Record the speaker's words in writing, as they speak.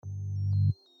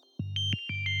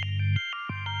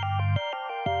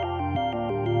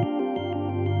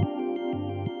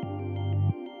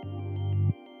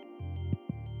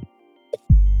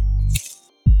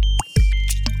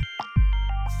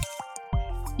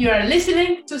You are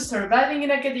listening to Surviving in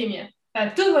Academia,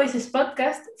 a Two Voices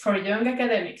podcast for young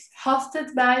academics,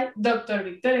 hosted by Dr.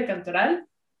 Victoria Cantoral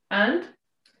and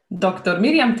Dr.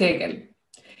 Miriam Tegel.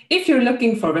 If you're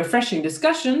looking for refreshing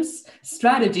discussions,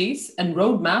 strategies, and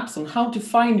roadmaps on how to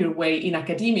find your way in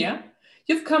academia,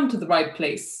 you've come to the right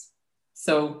place.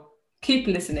 So keep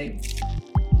listening.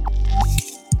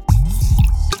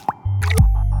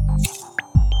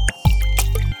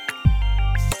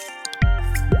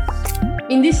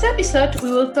 In this episode, we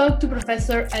will talk to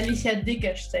Professor Alicia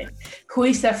Dickenstein, who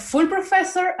is a full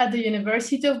professor at the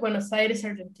University of Buenos Aires,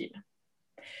 Argentina.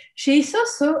 She is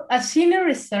also a senior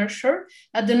researcher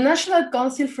at the National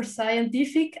Council for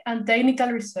Scientific and Technical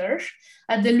Research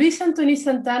at the Luis Antoni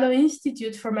Santano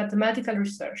Institute for Mathematical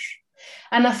Research,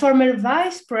 and a former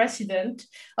vice president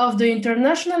of the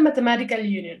International Mathematical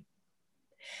Union.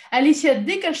 Alicia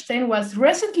Dickenstein was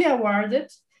recently awarded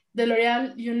the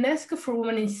L'Oréal UNESCO for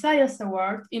Women in Science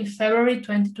Award in February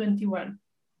 2021.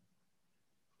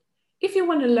 If you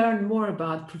want to learn more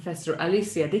about Professor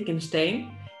Alicia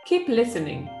Dickenstein, keep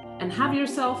listening and have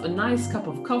yourself a nice cup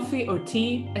of coffee or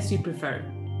tea as you prefer.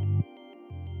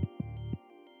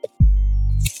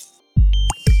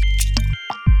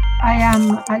 I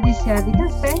am Alicia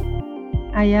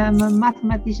Dickenstein. I am a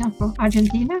mathematician from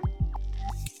Argentina.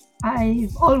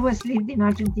 I've always lived in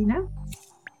Argentina.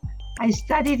 I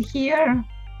studied here.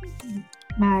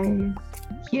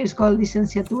 Here is called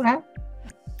licenciatura.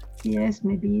 Yes,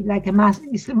 maybe like a master.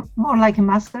 It's more like a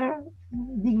master's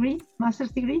degree.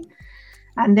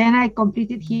 And then I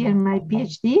completed here my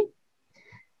PhD.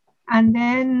 And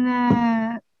then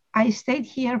I stayed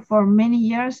here for many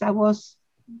years. I was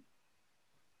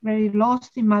very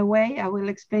lost in my way. I will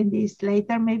explain this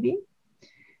later, maybe.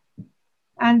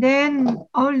 And then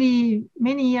only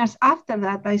many years after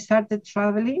that, I started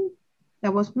traveling.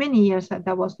 That was many years.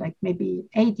 That was like maybe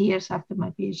 8 years after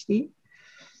my PhD.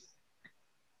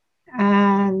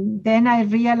 And then I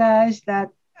realized that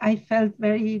I felt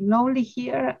very lonely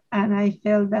here, and I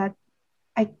felt that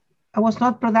I was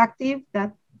not productive,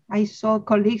 that I saw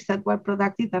colleagues that were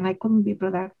productive and I couldn't be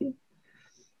productive.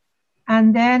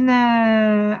 And then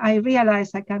I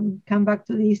realized, I can come back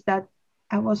to this, that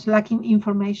I was lacking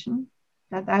information,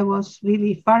 that I was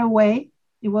really far away.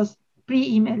 It was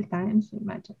pre-email times,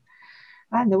 imagine.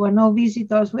 And there were no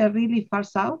visitors, we were really far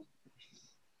south.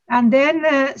 And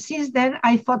then since then,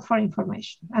 I fought for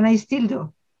information, and I still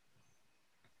do.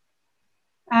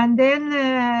 And then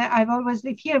I've always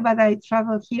lived here, but I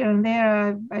traveled here and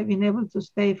there. I've been able to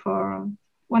stay for,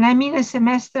 when I mean a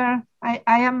semester, I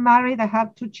am married, I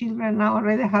have 2 children now,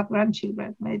 already have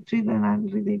grandchildren. My children are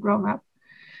really grown up.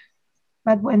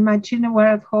 But when my children were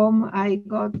at home,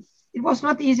 it was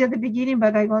not easy at the beginning,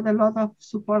 but I got a lot of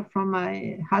support from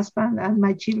my husband and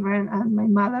my children and my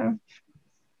mother.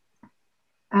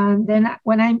 And then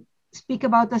when I speak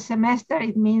about a semester,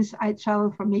 it means I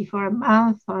traveled for a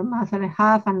month or a month and a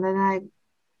half, and then I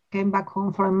came back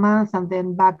home for a month and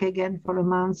then back again for a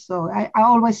month. So I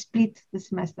always split the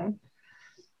semester.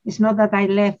 It's not that I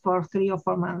left for 3 or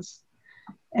 4 months,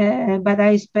 but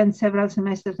I spent several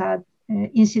semesters at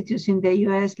institutes in the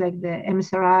US, like the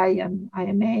MSRI and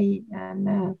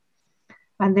IMA,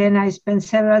 and then I spent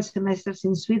several semesters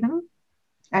in Sweden.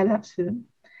 I love Sweden.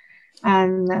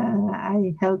 And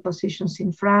I held positions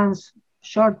in France,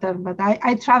 shorter, but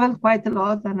I traveled quite a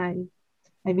lot, and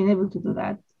I've been able to do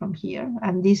that from here,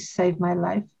 and this saved my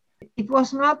life. It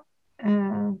was not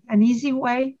an easy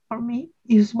way for me.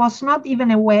 It was not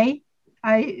even a way.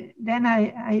 I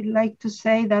like to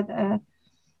say that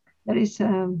there is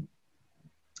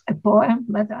a poem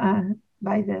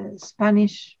by the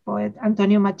Spanish poet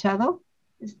Antonio Machado,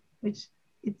 which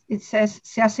it says,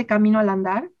 "Se hace camino al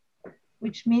andar,"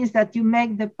 which means that you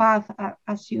make the path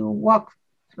as you walk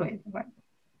through it, right?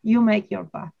 You make your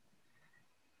path.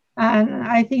 And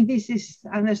I think this is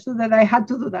understood that I had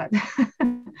to do that.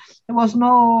 There was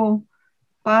no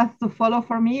path to follow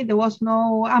for me. There was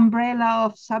no umbrella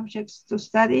of subjects to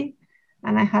study,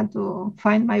 and I had to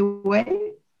find my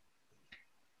way.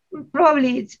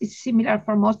 Probably it's similar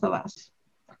for most of us.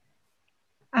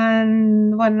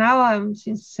 And well, now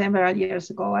since several years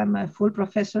ago, I'm a full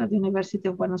professor at the University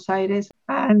of Buenos Aires,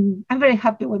 and I'm very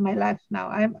happy with my life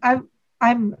now.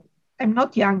 I'm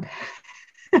not young,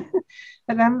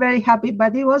 but I'm very happy.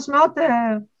 But it was not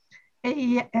a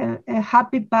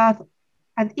happy path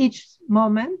at each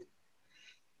moment.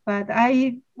 But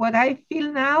what I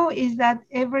feel now is that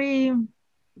every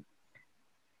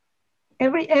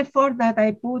effort that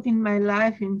I put in my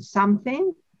life in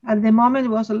something, at the moment it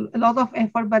was a lot of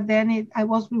effort, but then I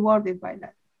was rewarded by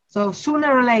that. So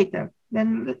sooner or later,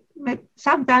 Then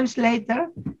sometimes later,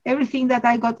 everything that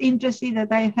I got interested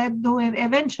that I had doing,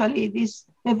 eventually this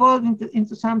evolved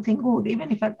into something good,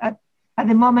 even if at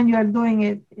the moment you are doing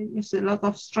it, it's a lot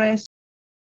of stress.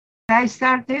 I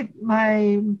started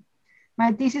my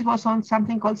thesis was on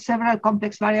something called several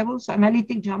complex variables,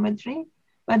 analytic geometry,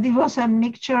 but it was a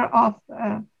mixture of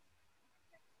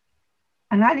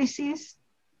analysis,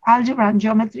 algebra, and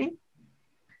geometry.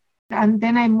 And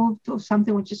then I moved to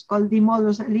something which is called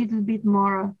D-modulus, a little bit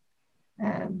more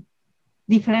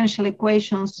differential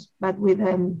equations, but with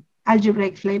an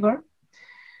algebraic flavor.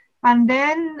 And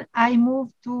then I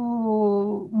moved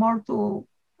to more to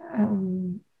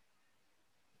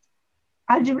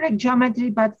algebraic geometry,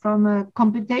 but from a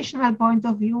computational point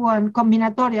of view and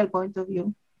combinatorial point of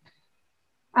view.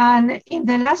 And in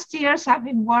the last years, I've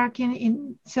been working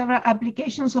in several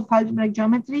applications of algebraic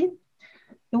geometry.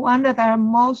 The one that I'm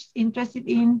most interested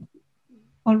in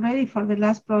already for the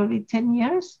last probably 10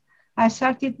 years, I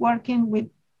started working with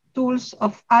tools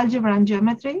of algebra and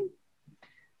geometry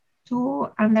to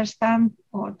understand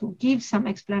or to give some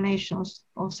explanations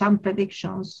or some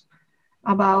predictions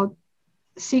about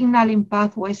signaling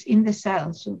pathways in the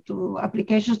cells, so to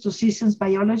applications to systems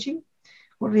biology.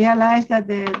 We realized that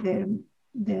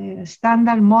the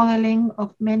standard modeling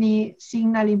of many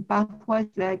signaling pathways,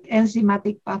 like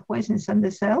enzymatic pathways inside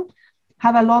the cell,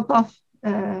 have a lot of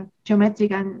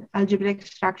geometric and algebraic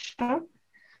structure.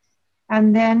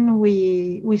 And then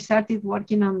we started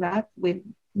working on that with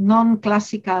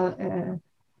non-classical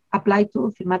applied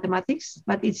tools in mathematics,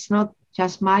 but it's not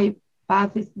just my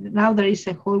path. Now there is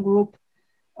a whole group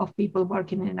of people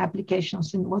working in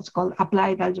applications in what's called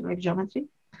applied algebraic geometry.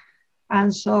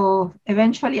 And so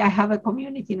eventually I have a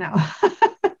community now.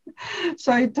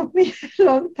 So it took me a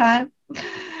long time,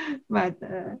 but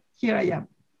here I am.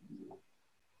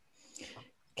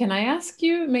 Can I ask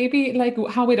you maybe like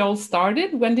how it all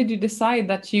started? When did you decide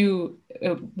that you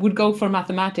would go for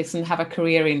mathematics and have a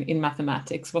career in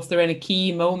mathematics? Was there any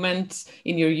key moment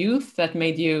in your youth that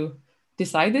made you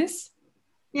decide this?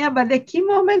 Yeah, but the key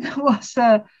moment was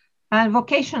a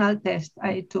vocational test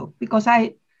I took, because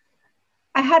I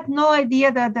had no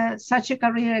idea that such a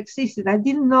career existed. I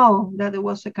didn't know that there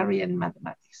was a career in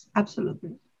mathematics,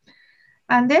 absolutely.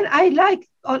 And then I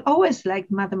always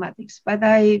liked mathematics, but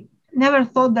I never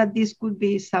thought that this could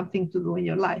be something to do in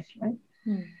your life, right?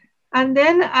 And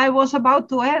then I was about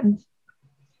to end,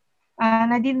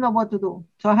 and I didn't know what to do.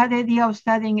 So I had the idea of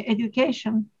studying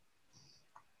education.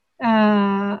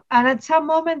 And at some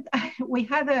moment, we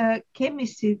had a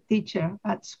chemistry teacher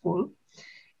at school.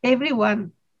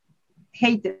 Everyone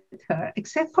hated her,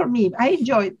 except for me. I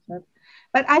enjoyed her.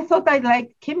 But I thought I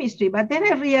liked chemistry. But then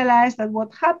I realized that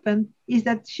what happened is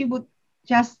that she would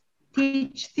just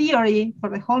teach theory for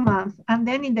the whole month. And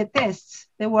then in the tests,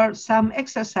 there were some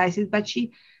exercises, but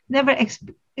she never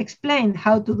explained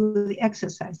how to do the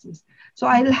exercises. So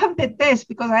I loved the test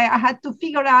because I had to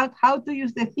figure out how to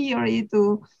use the theory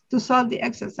to solve the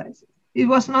exercises. It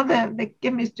was not the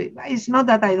chemistry. It's not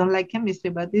that I don't like chemistry,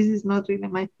 but this is not really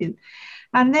my field.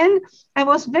 And then I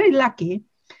was very lucky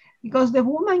because the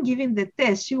woman giving the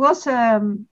test, she was a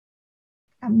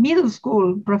middle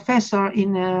school professor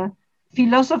in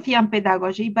philosophy and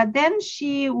pedagogy, but then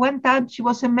she went out, she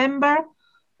was a member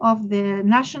of the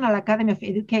National Academy of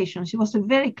Education. She was a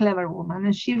very clever woman,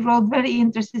 and she wrote very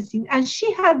interesting things. And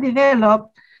she had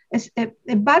developed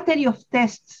a battery of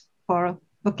tests for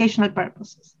vocational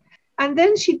purposes. And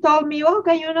then she told me,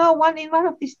 okay, you know, in one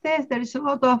of these tests, there is a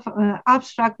lot of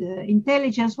abstract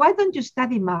intelligence. Why don't you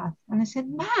study math? And I said,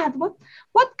 math? What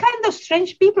kind of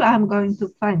strange people I'm going to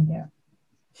find there?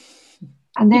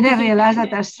 And then I realized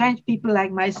that there are strange people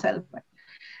like myself.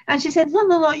 And she said,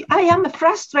 no, I am a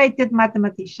frustrated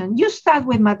mathematician. You start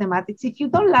with mathematics. If you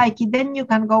don't like it, then you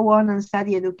can go on and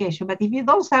study education. But if you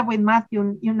don't start with math,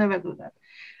 you never do that.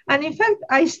 And in fact,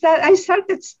 I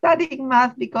started studying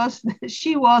math because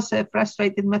she was a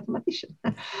frustrated mathematician.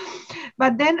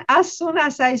 But then as soon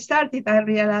as I started, I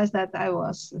realized that I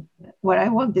was where I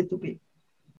wanted to be.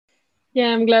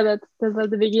 Yeah, I'm glad that was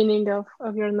the beginning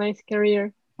of your nice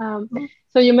career.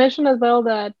 So you mentioned as well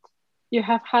that you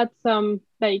have had some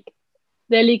like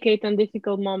delicate and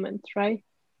difficult moments, right,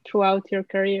 throughout your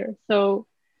career. So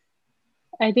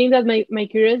I think that my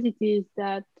curiosity is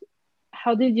that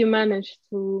how did you manage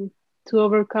to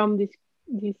overcome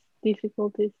these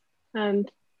difficulties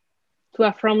and to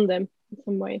affront them in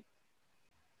some way?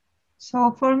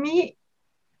 So for me,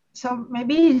 so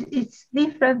maybe it's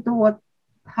different to what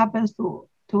happens to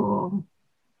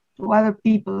other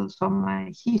people. So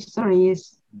my history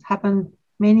happened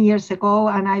many years ago,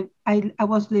 and I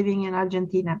was living in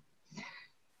Argentina.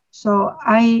 So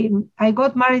I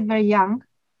got married very young.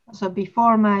 So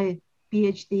before my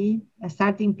PhD,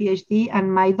 starting PhD,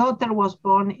 and my daughter was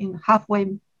born in halfway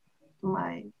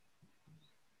to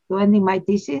ending my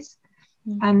thesis.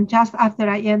 And just after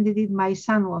I ended it, my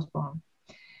son was born.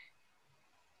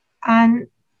 And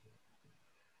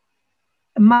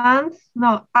a month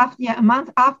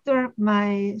after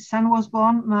my son was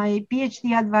born, my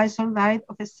PhD advisor died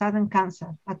of a sudden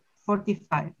cancer at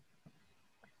 45.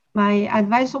 My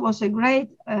advisor was a great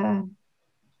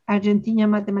Argentinian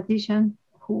mathematician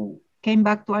who came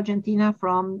back to Argentina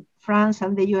from France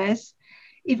and the US.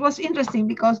 It was interesting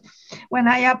because when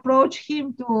I approached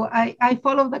him I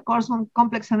followed the course on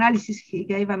complex analysis he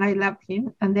gave, and I loved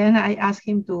him. And then I asked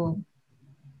him to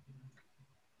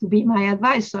be my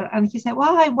advisor. And he said,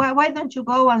 why don't you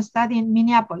go and study in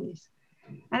Minneapolis?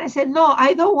 And I said, no,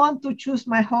 I don't want to choose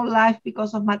my whole life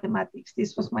because of mathematics.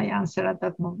 This was my answer at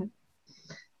that moment.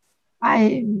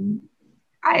 I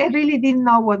really didn't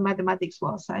know what mathematics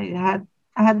was. I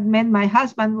had met my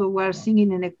husband. We were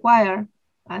singing in a choir,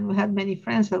 and we had many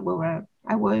friends that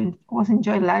I was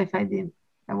enjoying life. I didn't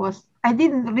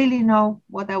really know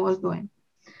what I was doing.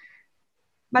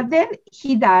 But then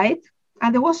he died,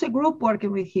 and there was a group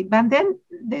working with him. But then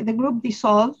the group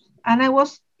dissolved, and I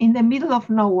was in the middle of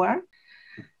nowhere.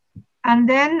 And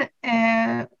then,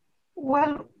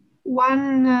 one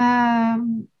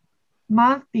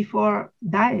month before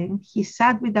dying, he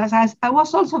sat with us. I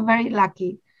was also very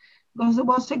lucky because there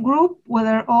was a group where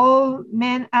they're all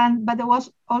men, but there was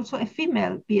also a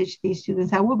female PhD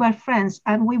student, and we were friends,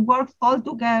 and we worked all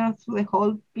together through the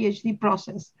whole PhD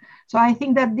process. So I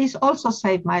think that this also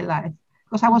saved my life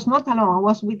because I was not alone, I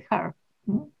was with her.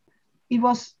 It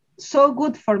was so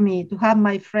good for me to have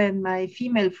my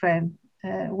female friend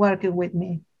working with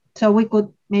me. So we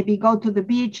could maybe go to the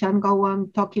beach and go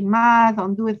on talking math,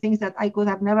 on doing things that I could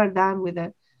have never done with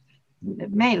a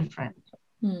male friend.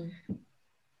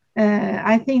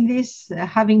 I think this,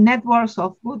 having networks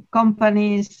of good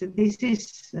companies, this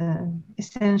is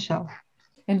essential.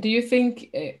 And do you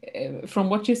think, from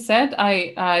what you said,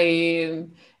 I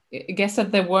guess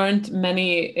that there weren't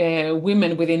many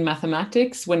women within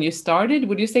mathematics when you started.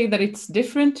 Would you say that it's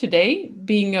different today,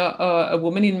 being a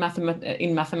woman in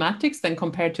mathematics, than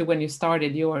compared to when you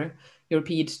started your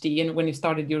PhD and when you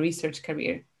started your research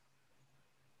career?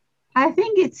 I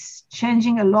think it's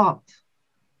changing a lot.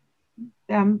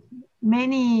 There are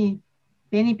many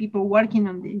people working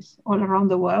on this all around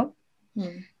the world.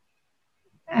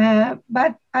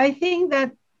 But I think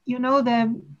that,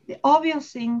 the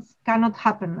obvious things cannot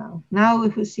happen now. Now,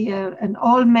 if we see an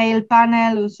all-male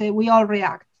panel, we say we all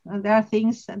react. And there are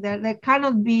things, there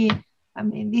cannot be,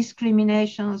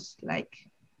 discriminations like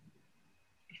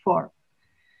before.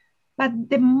 But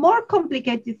the more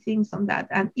complicated things on that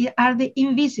are the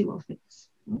invisible things.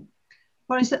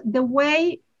 For instance, the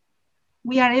way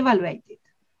we are evaluated.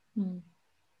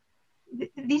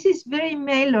 This is very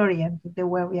male-oriented, the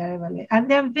way we are evaluated.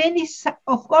 And there are many,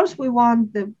 of course, we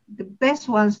want the best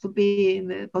ones to be in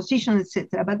the position,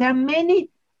 etc. But there are many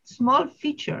small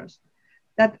features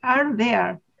that are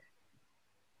there.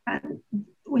 And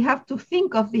we have to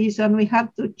think of this and we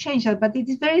have to change that. But it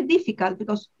is very difficult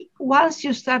because once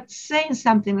you start saying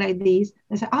something like this,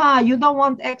 they say, you don't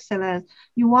want excellence.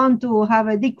 You want to have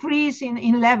a decrease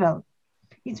in level.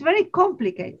 It's very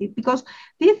complicated because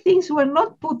these things were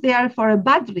not put there for a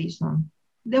bad reason.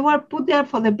 They were put there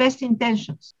for the best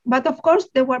intentions. But of course,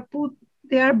 they were put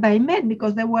there by men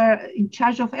because they were in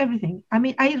charge of everything. I'm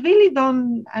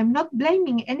not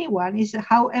blaming anyone. It's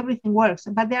how everything works.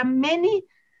 But there are many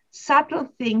subtle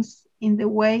things in the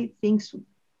way things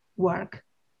work.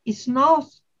 It's not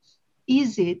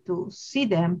easy to see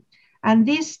them. And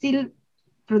this still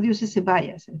produces a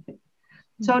bias, I think.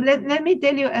 So let me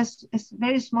tell you a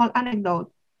very small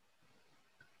anecdote.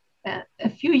 A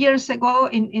few years ago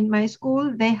in my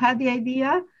school, they had the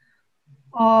idea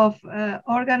of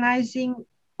organizing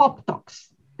pop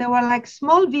talks. They were like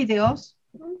small videos.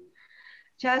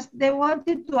 They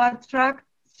wanted to attract.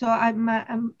 So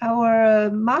our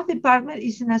math department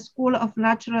is in a school of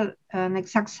natural and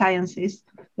exact sciences.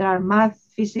 There are math,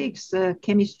 physics,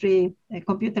 chemistry,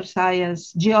 computer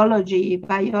science, geology,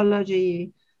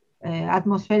 biology,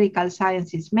 atmospherical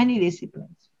sciences, many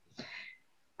disciplines.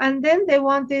 And then it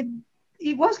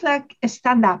was like a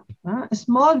stand-up, a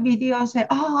small video, say,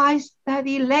 I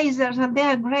study lasers and they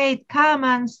are great, come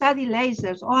and study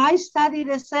lasers. Or I study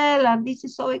the cell and this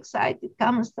is so exciting,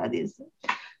 come and study the cell.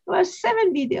 There were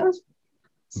 7 videos,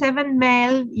 7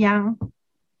 male young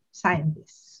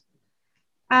scientists.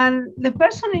 And the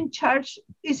person in charge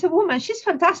is a woman. She's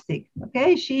fantastic.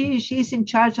 Okay, she's in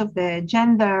charge of the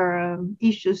gender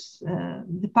issues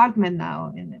department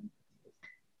now.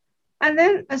 And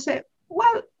then I said,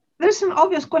 well, there's an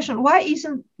obvious question: why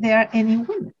isn't there any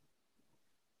women?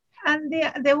 And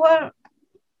there were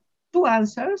two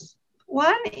answers.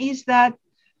 One is that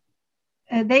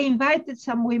they invited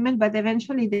some women, but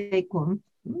eventually they couldn't.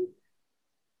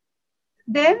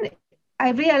 Then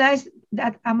I realized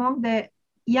that among the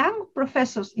young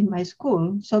professors in my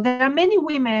school, so there are many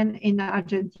women in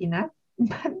Argentina,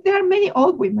 but there are many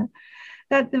old women,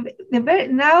 that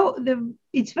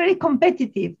it's very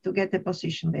competitive to get a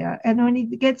position there. And when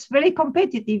it gets very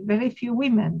competitive, very few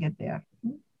women get there.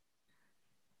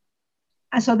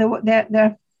 And so there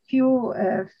are few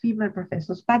female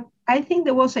professors, but I think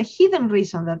there was a hidden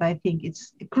reason that I think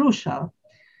it's crucial.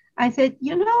 I said,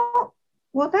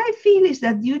 what I feel is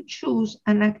that you choose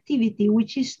an activity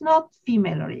which is not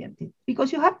female oriented,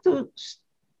 because you have to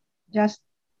just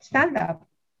stand up,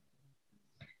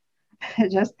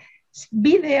 just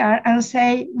be there and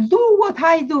say, do what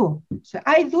I do. So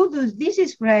I do this, this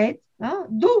is great, no?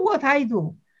 Do what I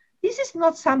do. This is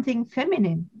not something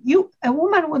feminine. A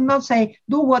woman would not say,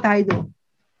 do what I do.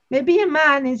 Maybe a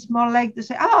man is more like to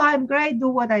say, oh, I'm great, do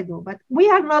what I do. But we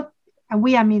are not, I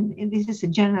mean, this is a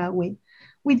general way.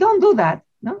 We don't do that,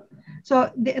 no?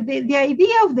 So the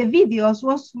idea of the videos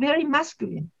was very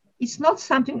masculine. It's not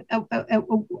something, a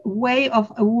way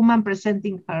of a woman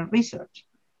presenting her research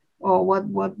or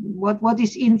what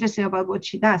is interesting about what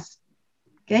she does.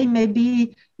 Okay,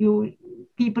 maybe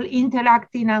people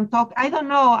interacting and talk. I don't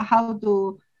know how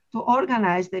to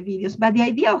organize the videos, but the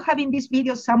idea of having these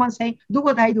videos, someone saying, do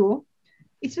what I do,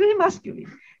 it's very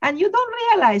masculine. And you don't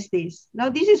realize this. Now,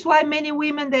 this is why many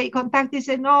women, they contact and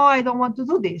say, no, I don't want to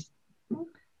do this.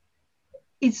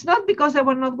 It's not because they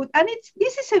were not good. And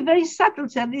this is a very subtle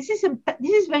thing. This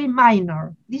is very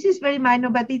minor. This is very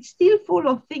minor, but it's still full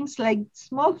of things like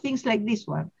small things like this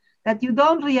one that you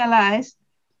don't realize.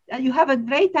 That you have a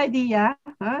great idea.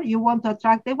 You want to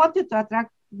attract, they want you to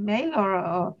attract male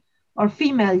or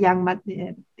female young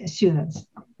students.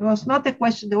 There was not a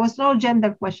question, there was no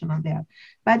gender question on there.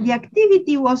 But the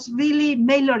activity was really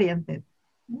male-oriented,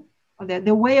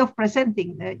 the way of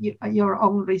presenting your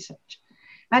own research.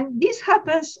 And this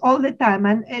happens all the time,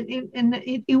 and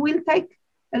it will take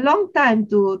a long time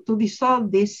to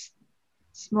dissolve this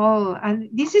small, and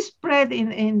this is spread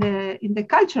in the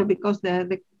culture because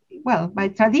by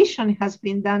tradition it has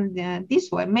been done this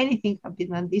way. Many things have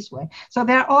been done this way. So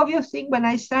there are obvious things. When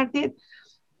I started,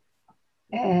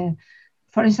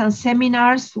 for instance,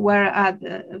 seminars were at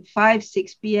 5,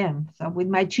 6 p.m. So with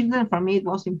my children, for me, it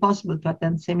was impossible to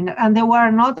attend seminars. And they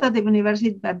were not at the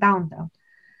university, but downtown.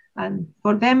 And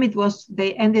for them,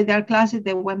 they ended their classes,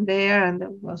 they went there, and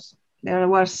there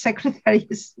were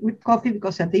secretaries with coffee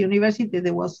because at the university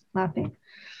there was nothing.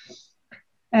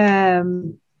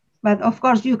 But of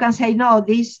course, you can say, no,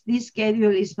 this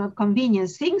schedule is not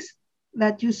convenient. Things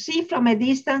that you see from a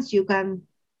distance, you can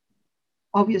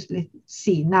obviously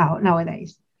see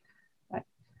nowadays.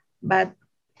 But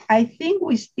I think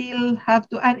we still have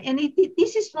to, and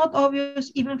this is not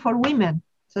obvious even for women.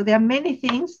 So there are many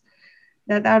things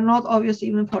that are not obvious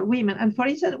even for women. And for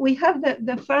instance, we have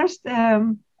the first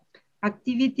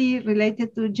activity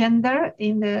related to gender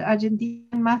in the Argentine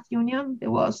Math Union.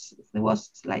 There was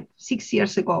like 6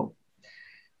 years ago.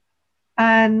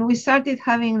 And we started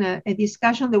having a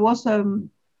discussion. There was a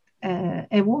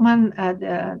woman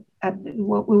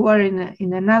we were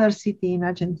in another city in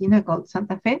Argentina called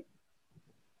Santa Fe.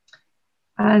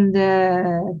 And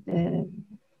the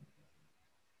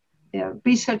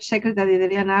research secretary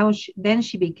there now, then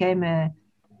she became a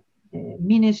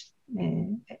minister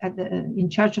in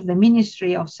charge of the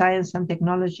Ministry of Science and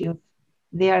Technology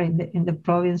there in the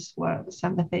province where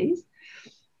Santa Fe is.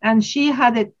 And she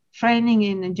had a training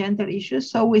in gender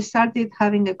issues. So we started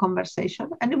having a conversation.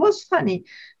 And it was funny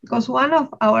because one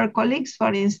of our colleagues,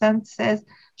 for instance, says,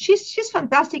 she's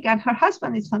fantastic and her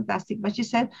husband is fantastic. But she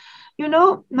said,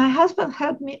 my husband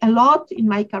helped me a lot in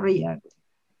my career.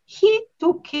 He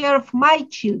took care of my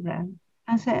children.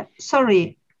 I said,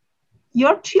 sorry,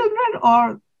 your children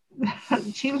or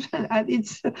children?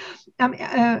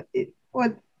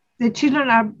 The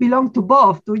children belong to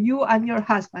both, to you and your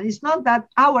husband. It's not that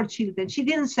our children. She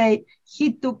didn't say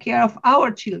he took care of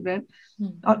our children.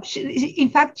 In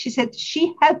fact, she said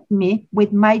she helped me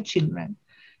with my children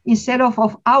instead of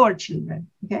our children.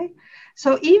 Okay,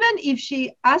 so even if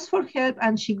she asked for help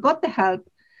and she got the help,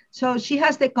 so she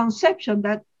has the conception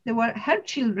that they were her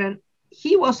children.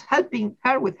 He was helping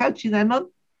her with her children, not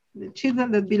the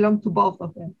children that belong to both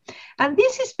of them. And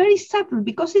this is very subtle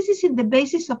because this is in the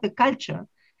basis of the culture.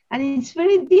 And it's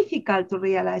very difficult to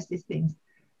realize these things.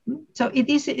 So it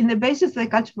is in the basis of the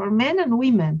culture for men and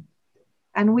women.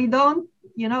 And we don't,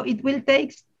 it will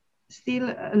take still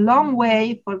a long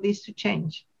way for this to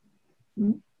change.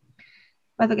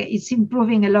 But okay, it's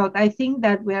improving a lot. I think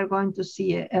that we are going to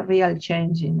see a real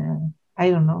change in, I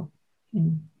don't know,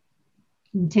 in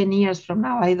 10 years from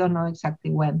now. I don't know exactly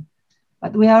when,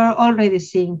 but we are already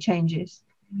seeing changes.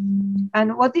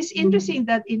 And what is interesting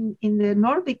that in the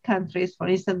Nordic countries, for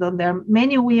instance, there are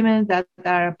many women that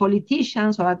are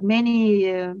politicians or at many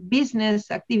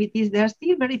business activities, there are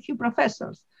still very few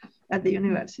professors at the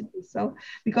university. So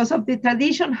because of the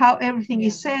tradition, how everything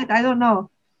is said, I don't know.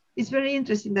 It's very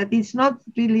interesting that it's not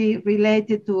really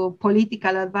related to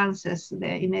political advances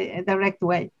in a direct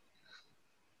way.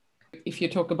 If you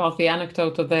talk about the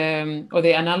anecdote of or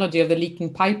the analogy of the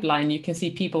leaking pipeline, you can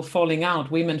see people falling out,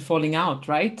 women falling out,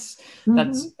 right? Mm-hmm.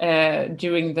 That's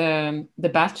during the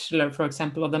bachelor, for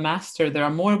example, or the master, there are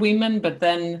more women, but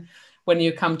then when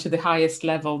you come to the highest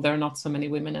level, there are not so many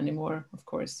women anymore, of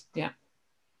course. Yeah.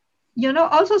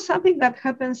 Also something that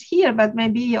happens here, but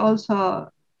maybe also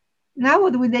now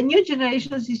with the new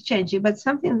generations is changing, but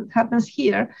something that happens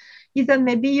here is that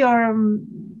maybe your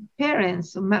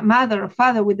parents, mother or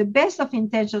father, with the best of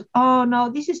intentions, oh no,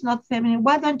 this is not feminine,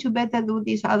 why don't you better do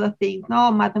this other thing?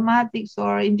 No, mathematics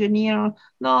or engineer,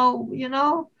 no,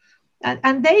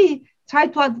 and they try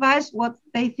to advise what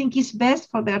they think is best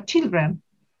for their children.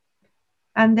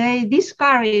 And they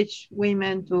discourage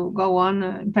women to go on,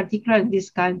 in particular in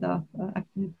this kind of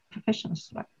professions.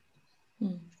 Right?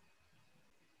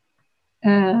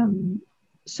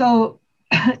 So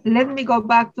let me go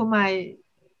back to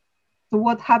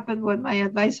what happened when my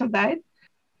advisor died.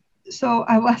 So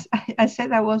I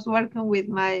said I was working with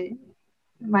my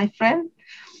friend.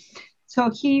 So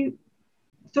 2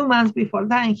 months before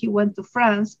that, he went to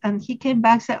France and he came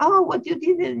back and said, oh, what you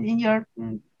did in your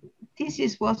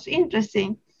thesis was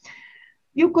interesting.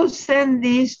 You could send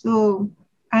this to,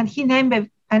 and he named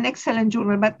an excellent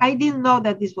journal, but I didn't know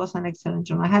that this was an excellent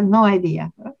journal. I had no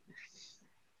idea.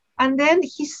 And then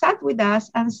he sat with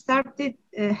us and started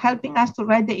helping us to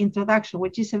write the introduction,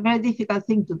 which is a very difficult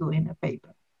thing to do in a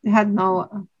paper. We had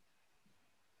no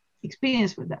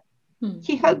experience with that.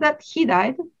 He helped that, he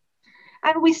died,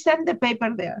 and we sent the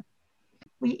paper there.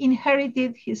 We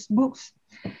inherited his books,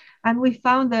 and we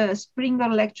found a Springer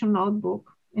lecture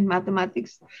notebook in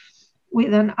mathematics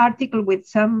with an article with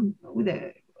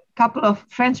a couple of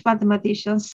French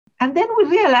mathematicians. And then we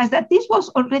realized that this was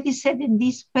already said in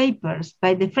these papers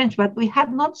by the French, but we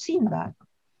had not seen that.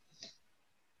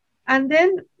 And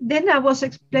then I was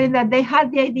explained that they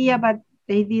had the idea, but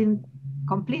they didn't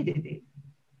complete it.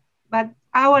 But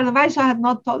our advisor had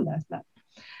not told us that.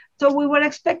 So we were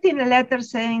expecting a letter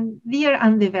saying, dear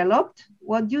undeveloped,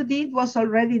 what you did was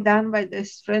already done by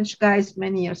these French guys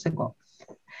many years ago.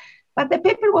 But the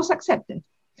paper was accepted.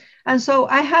 And so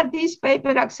I had this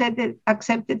paper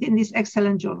accepted in this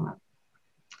excellent journal.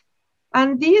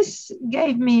 And this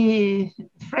gave me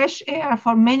fresh air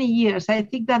for many years. I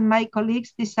think that my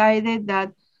colleagues decided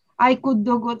that I could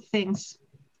do good things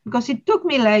because it took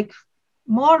me like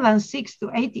more than 6 to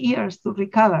 8 years to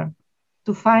recover,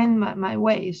 to find my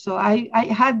way. So I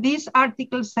had this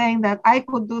article saying that I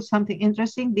could do something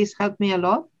interesting. This helped me a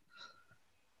lot.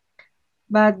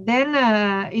 But then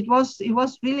it was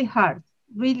really hard.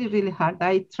 Really, really hard.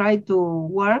 I tried to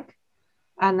work,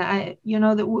 and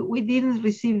we didn't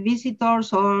receive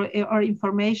visitors or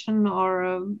information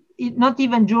or not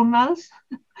even journals.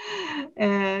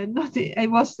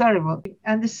 It was terrible,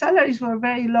 and the salaries were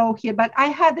very low here. But I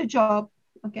had a job.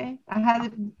 Okay, I had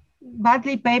it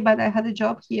badly paid, but I had a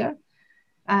job here,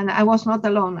 and I was not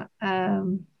alone.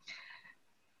 And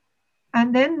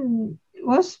then it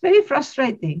was very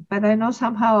frustrating. But I know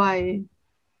somehow I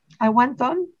went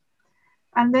on.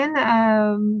 And then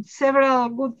several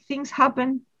good things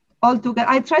happened altogether.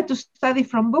 I tried to study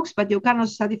from books, but you cannot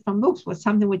study from books. With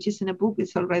something which is in a book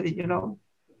is already,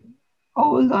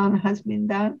 old and has been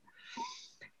done.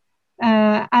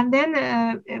 And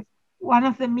then one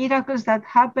of the miracles that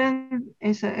happened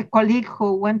is a colleague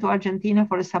who went to Argentina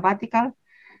for a sabbatical,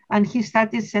 and he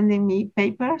started sending me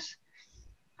papers.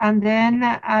 And then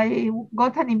I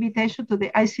got an invitation to the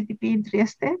ICTP in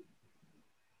Trieste.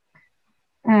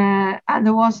 And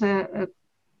there was a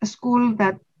school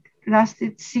that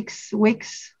lasted 6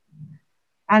 weeks.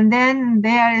 And then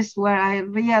there is where I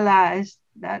realized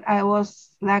that I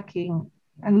was lacking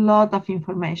a lot of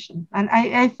information. And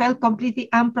I felt completely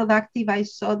unproductive. I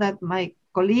saw that my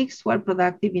colleagues were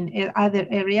productive in other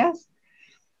areas.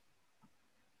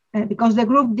 because the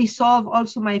group dissolved.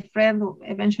 Also, my friend who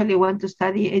eventually went to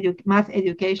study math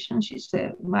education. She's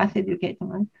a math educator,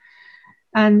 right?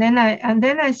 And then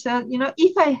I said,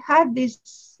 if I had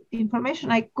this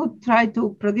information, I could try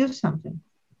to produce something.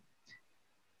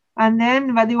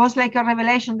 But it was like a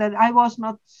revelation that I was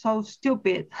not so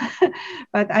stupid,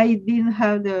 but I didn't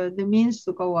have the means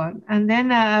to go on. And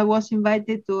then I was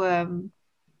invited to a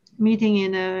meeting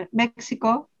in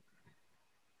Mexico.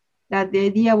 That the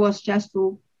idea was just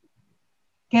to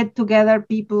get together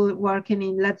people working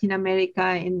in Latin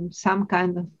America in some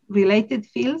kind of related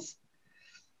fields.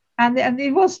 And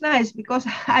it was nice because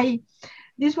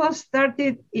this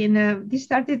started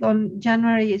on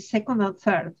January 2nd or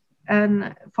 3rd.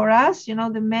 And for us,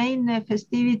 the main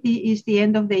festivity is the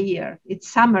end of the year. It's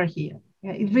summer here.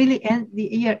 It really ends, the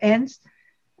year ends.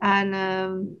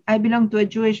 And I belong to a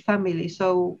Jewish family,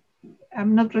 so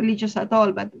I'm not religious at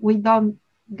all, but we don't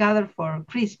gather for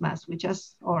Christmas.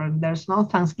 Or there's no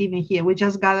Thanksgiving here. We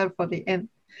just gather for the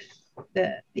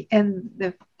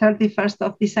 31st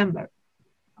of December.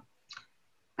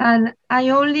 And I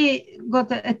only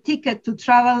got a ticket to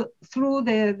travel through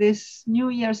this New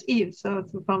Year's Eve. So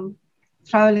from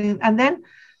traveling, and then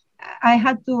I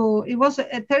had to, it was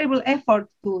a terrible effort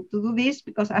to do this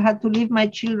because I had to leave my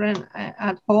children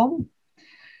at home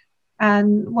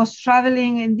and was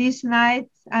traveling in this night,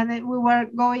 and we were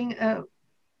going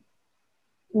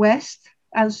west.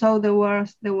 And so there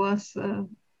was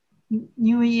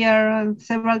New Year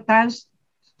several times,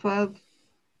 12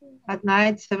 at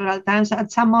night, several times.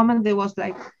 At some moment, there was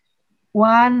like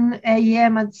 1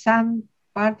 a.m. at some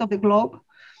part of the globe,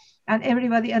 and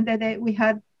everybody. And then we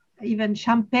had even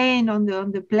champagne on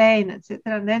the plane, etc.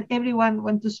 And then everyone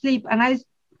went to sleep, and I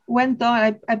went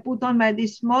on. I put on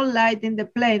this small light in the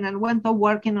plane and went on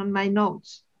working on my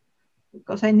notes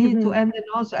because I needed to end the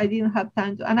notes. I didn't have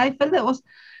time to, and I felt that was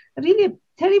really a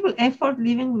terrible effort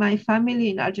leaving my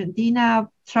family in Argentina,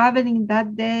 traveling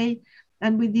that day,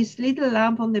 and with this little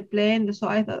lamp on the plane. So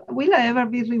I thought, will I ever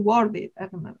be rewarded? I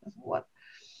don't know what.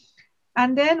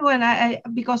 And then when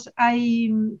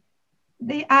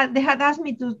they had asked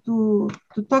me to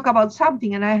talk about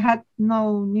something, and I had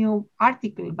no new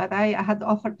article, but I had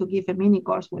offered to give a mini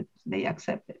course, which they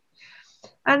accepted.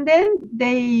 And then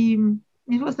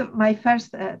it was my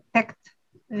first text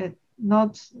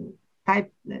notes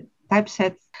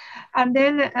typeset. And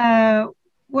then I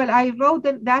wrote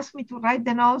them. They asked me to write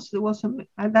the notes.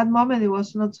 At that moment, it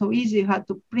was not so easy. You had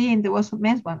to print. There was a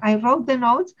mess. But I wrote the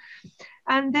notes,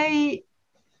 and then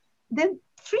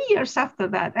 3 years after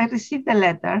that, I received a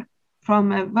letter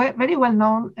from a very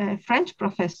well-known French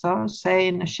professor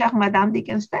saying, "Chère Madame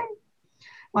Dickenstein."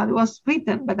 Well, it was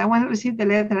written, but when I received the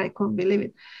letter, I couldn't believe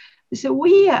it. They said,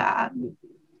 "We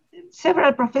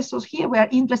several professors here, we are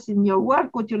interested in your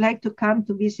work. Would you like to come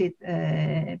to visit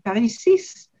Paris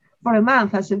 6 for a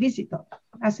month as a visitor,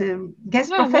 as a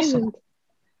guest professor?"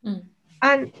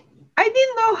 And I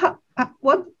didn't know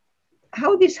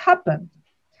how this happened.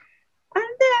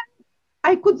 And then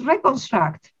I could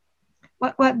reconstruct.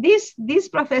 Well, this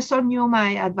professor knew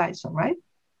my advisor, right?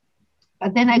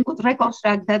 But then I could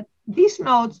reconstruct that these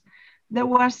notes, they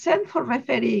were sent for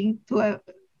referring to a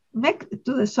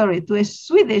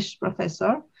Swedish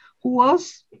professor who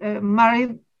was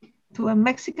married to a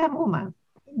Mexican woman.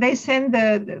 They sent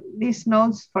these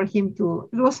notes for him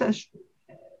it was a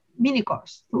mini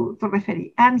course to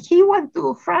referee. And he went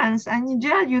to France, and in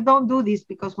general, you don't do this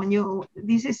because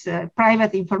this is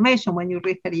private information when you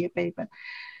referee a paper.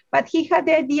 But he had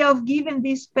the idea of giving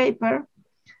this paper,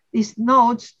 these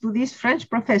notes, to this French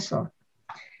professor.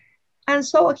 And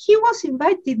so he was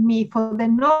invited me for the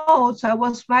notes I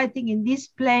was writing in this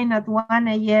plane at 1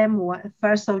 a.m.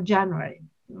 1st of January.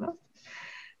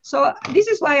 So this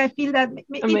is why I feel that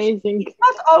amazing. It's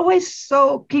not always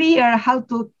so clear how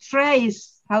to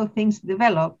trace how things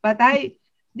develop. But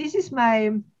this is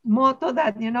my motto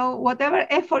that, whatever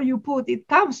effort you put, it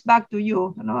comes back to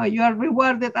you. You are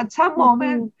rewarded at some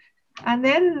moment. And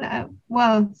then,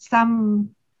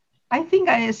 I think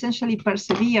I essentially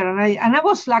persevere, and I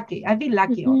was lucky. I've been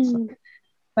lucky also,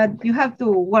 but you have to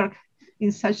work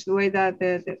in such a way that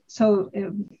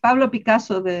Pablo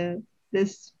Picasso, the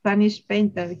Spanish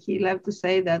painter, he loved to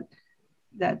say that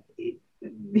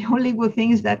the only good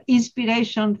thing is that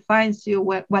inspiration finds you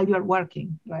while you're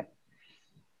working, right?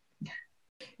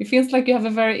 It feels like you have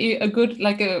a good,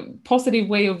 like a positive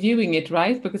way of viewing it,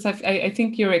 right? Because I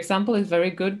think your example is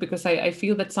very good, because I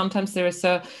feel that sometimes there is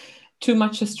too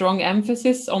much a strong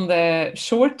emphasis on the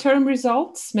short-term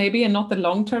results, maybe, and not the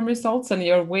long-term results. And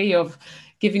your way of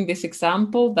giving this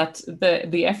example that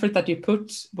the effort that you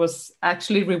put was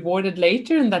actually rewarded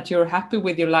later, and that you're happy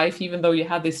with your life even though you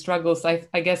had these struggles.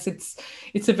 I guess it's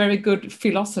a very good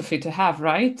philosophy to have,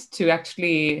 right? To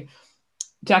actually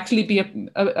be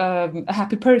a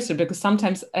happy person, because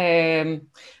sometimes the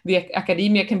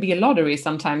academia can be a lottery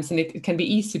sometimes, and it can be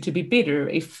easy to be bitter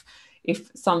if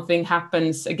something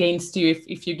happens against you,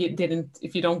 if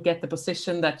you don't get the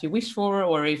position that you wish for,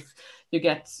 or if you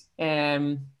get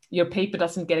your paper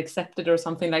doesn't get accepted or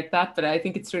something like that. But I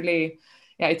think it's really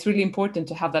important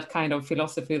to have that kind of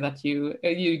philosophy that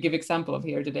you give example of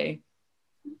here today.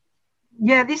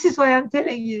 Yeah, this is why I'm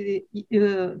telling you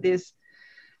this.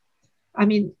 I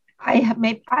mean, I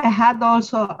had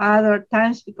also other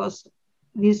times, because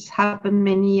this happened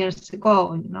many years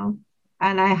ago,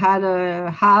 and I had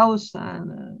a house,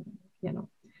 and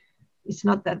it's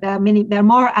not that there are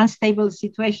more unstable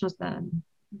situations that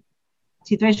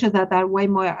are way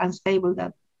more unstable.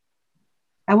 That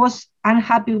I was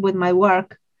unhappy with my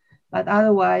work, but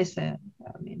otherwise, I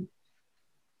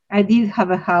did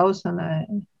have a house, and I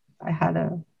had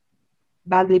a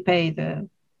badly paid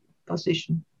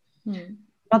position.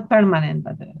 Not permanent,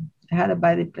 but I had a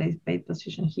badly paid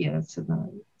position here. So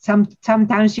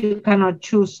sometimes you cannot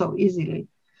choose so easily.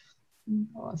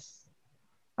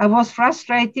 I was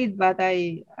frustrated, but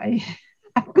I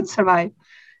could survive.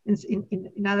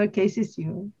 In other cases,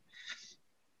 you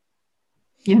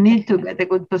need to get a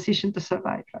good position to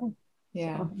survive, right?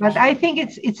 Yeah. So, but sure. I think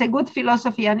it's a good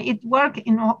philosophy, and it worked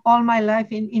in all my life,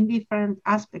 in different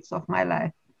aspects of my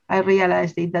life. I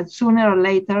realized that sooner or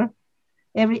later,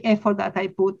 every effort that I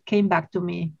put came back to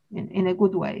me in a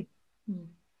good way.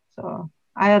 So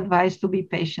I advise to be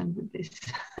patient with this.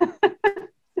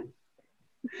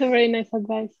 It's a very nice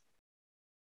advice.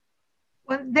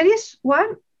 Well, there is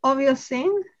one obvious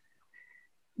thing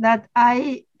that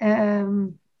I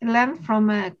learned from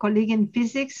a colleague in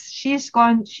physics. She's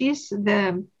going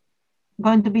to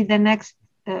be the next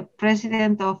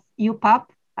president of UPAP.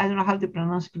 I don't know how to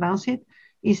pronounce it.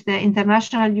 It's the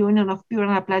International Union of Pure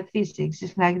and Applied Physics.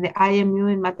 It's like the IMU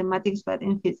in mathematics, but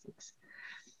in physics.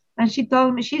 And she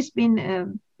told me, she's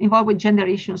been involved with gender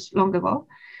issues long ago.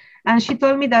 And she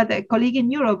told me that a colleague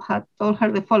in Europe had told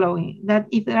her the following, that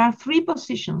if there are 3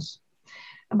 positions,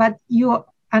 but you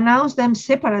announce them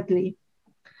separately,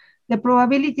 the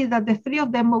probability that the 3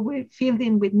 of them will be filled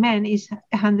in with men is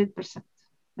 100%.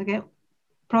 Okay,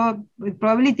 with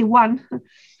probability 1,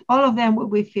 all of them will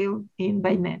be filled in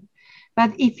by men.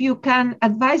 But if you can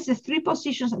advise the 3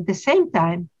 positions at the same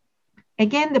time,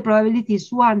 again, the probability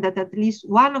is 1 that at least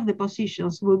one of the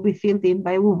positions will be filled in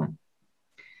by a woman.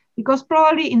 Because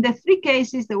probably in the 3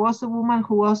 cases, there was a woman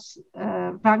who was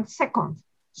ranked second.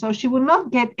 So she will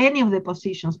not get any of the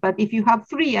positions. But if you have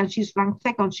 3 and she's ranked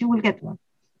second, she will get one.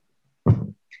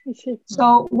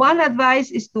 So one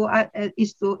advice is to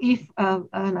if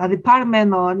a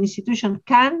department or an institution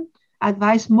can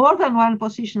advise more than one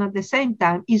position at the same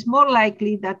time, is more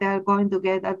likely that they are going to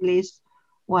get at least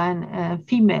one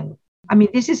female. I mean,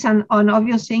 this is an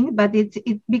obvious thing, but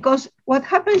it because what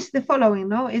happens is the following,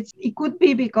 no? It could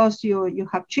be because you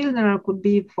have children, or could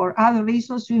be for other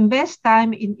reasons. You invest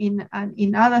time in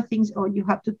other things, or you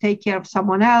have to take care of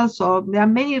someone else, or there are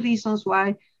many reasons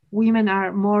why women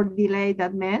are more delayed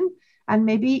than men. And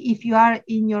maybe if you are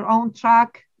in your own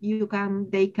track,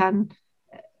 they can,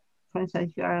 for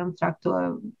instance, if you are on track to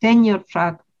a tenure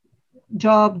track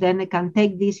job, then they can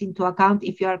take this into account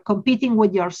if you are competing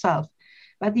with yourself.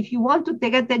 But if you want to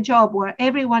get the job where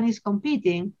everyone is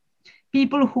competing,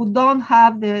 people who don't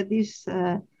have this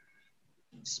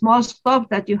small stop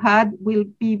that you had will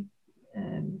be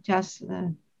just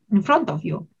in front of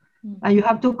you. And you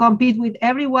have to compete with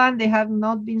everyone. They have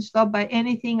not been stopped by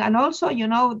anything. And also,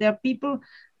 there are people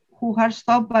who are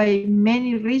stopped by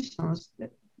many reasons.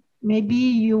 Maybe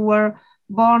you were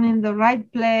born in the right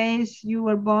place, you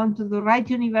were born to the right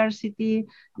university,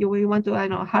 you went to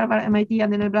Harvard, MIT,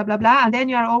 and then blah, blah, blah. And then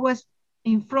you are always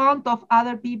in front of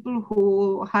other people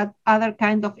who had other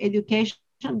kind of education,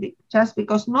 just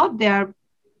because they are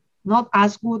not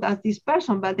as good as this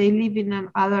person, but they live in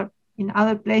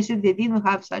other places, they didn't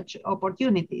have such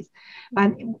opportunities.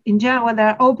 But in general, when there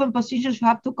are open positions, you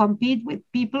have to compete with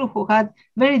people who had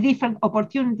very different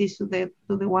opportunities to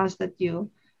the ones that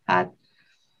you had.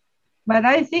 But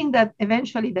I think that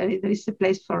eventually there is a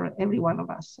place for every one of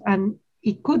us. And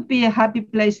it could be a happy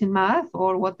place in math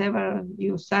or whatever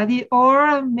you study,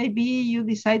 or maybe you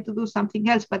decide to do something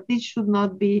else, but this should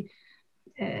not be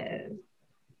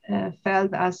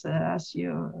felt as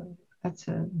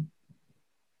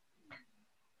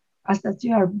as that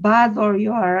you are bad or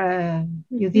you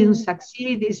didn't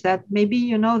succeed. Is that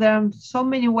maybe there are so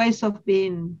many ways of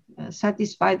being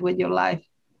satisfied with your life.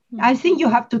 I think you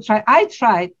have to try. I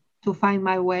tried to find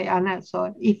my way, and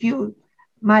so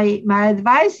my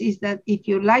advice is that if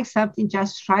you like something,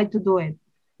 just try to do it.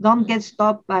 Don't get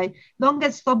stopped by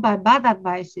bad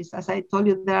advices. As I told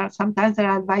you, sometimes there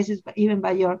are advices even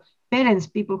by your parents,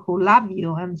 people who love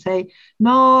you and say,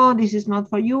 no, this is not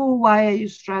for you. Why are you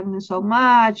struggling so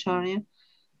much? Or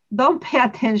don't pay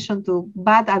attention to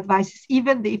bad advices,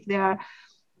 even if they are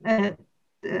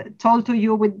told to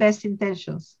you with best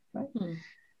intentions.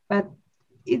 Right?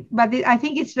 But I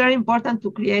think it's very important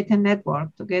to create a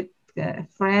network, to get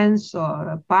friends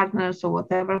or partners or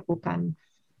whatever who can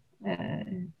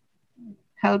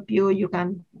help you. You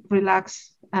can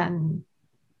relax and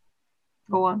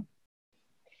go on.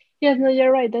 Yes, no,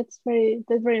 you're right. That's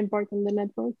very important, the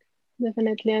network,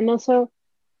 definitely. And also,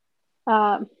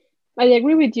 I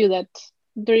agree with you that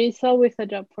there is always a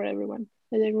job for everyone.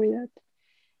 I agree with that.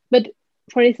 But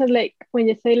for instance, like when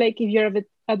you say like if you're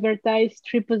advertised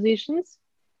 3 positions,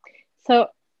 so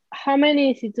how many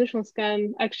institutions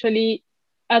can actually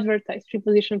advertise 3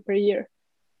 positions per year?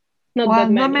 Not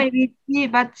that many. Not maybe 3,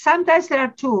 but sometimes there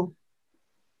are 2.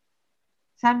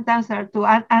 Sometimes there are 2.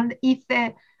 And if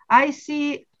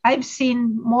I've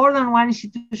seen more than one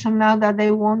institution now that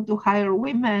they want to hire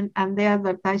women and they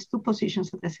advertise 2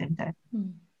 positions at the same time.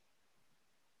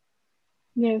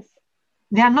 Yes.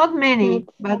 There are not many,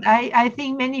 but I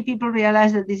think many people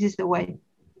realize that this is the way.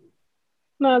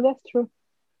 No, that's true.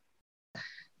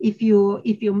 If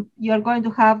you're going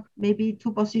to have maybe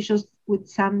 2 positions with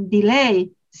some delay,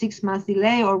 6 months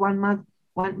delay or 1 month,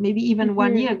 maybe even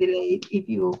 1 year delay, if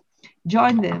you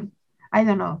join them, I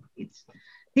don't know.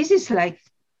 This is like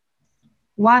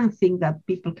one thing that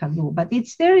people can do, but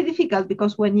it's very difficult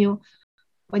because when you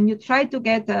try to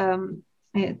get a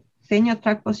tenure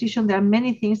track position, there are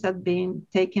many things that are being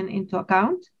taken into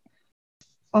account.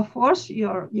 Of course,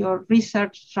 your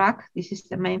research track, this is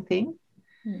the main thing,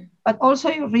 but also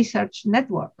your research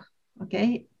network.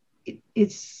 Okay,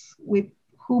 it's with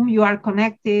whom you are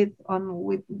connected,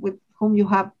 with whom you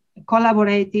have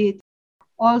collaborated.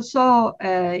 Also,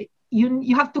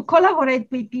 you have to collaborate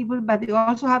with people, but you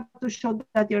also have to show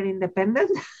that you're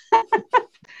independent.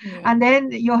 And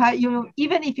then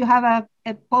even if you have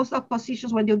a postdoc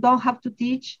positions when you don't have to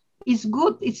teach, it's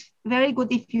good. It's very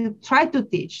good if you try to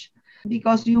teach,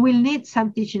 because you will need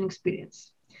some teaching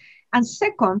experience. And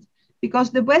second,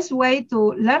 because the best way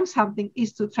to learn something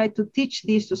is to try to teach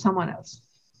this to someone else.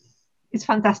 It's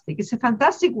fantastic. It's a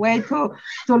fantastic way to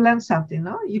learn something.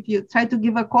 No? If you try to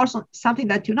give a course on something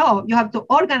that you know, you have to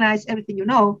organize everything you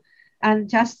know and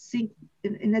just think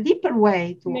in a deeper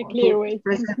way in a clear way.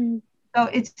 Present. So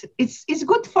it's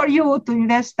good for you to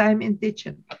invest time in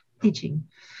teaching.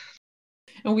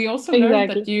 And we also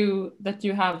learned that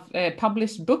you have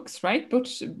published books, right?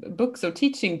 Books or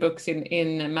teaching books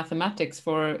in mathematics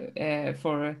for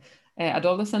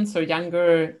adolescents or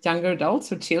younger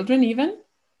adults or children even.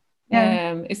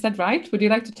 Yeah. Is that right? Would you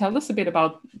like to tell us a bit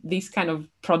about these kind of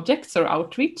projects or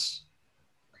outreach?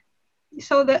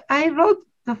 So I wrote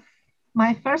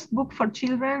my first book for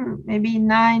children, maybe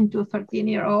 9 to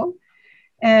 13-year-old,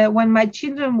 when my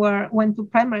children went to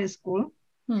primary school.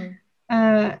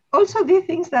 Also, the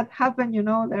things that happen,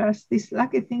 there are these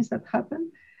lucky things that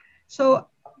happen. So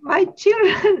my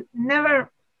children never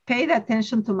paid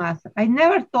attention to math. I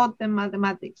never taught them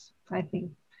mathematics, I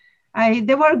think.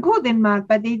 They were good in math,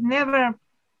 but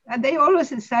they always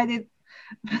decided,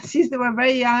 since they were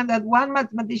very young, that one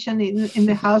mathematician in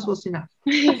the house was enough.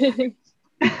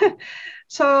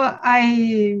 So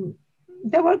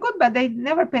they were good, but they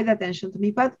never paid attention to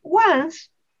me. But once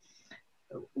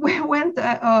we went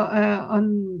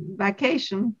on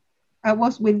vacation, I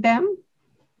was with them,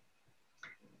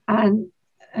 and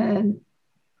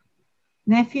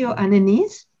nephew and a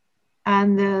niece,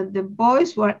 and the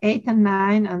boys were 8 and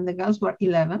 9, and the girls were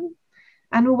 11.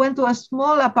 And we went to a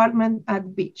small apartment at the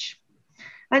beach.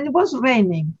 And it was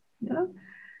raining,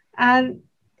 and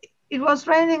it was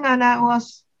raining, and I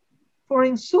was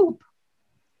pouring soup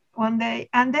one day.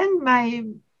 And then my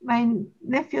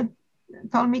nephew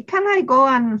told me, can I go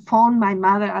and phone my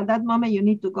mother? At that moment, you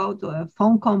need to go to a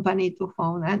phone company to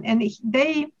phone. And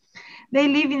they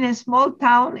live in a small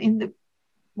town in the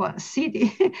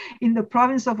city in the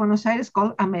province of Buenos Aires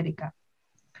called America.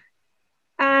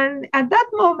 And at that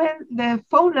moment, the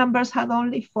phone numbers had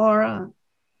only 4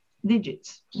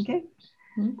 digits, okay?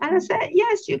 And I said,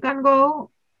 yes, you can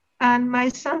go. And my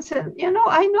son said,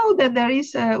 I know that there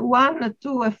is a 1, a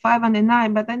 2, a 5, and a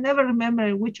 9, but I never remember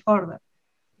in which order.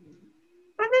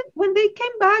 And then when they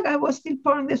came back, I was still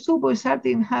pouring the soup. We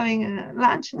started having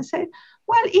lunch, and I said,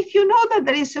 well, if you know that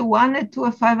there is a 1, a 2,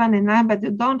 a 5, and a 9, but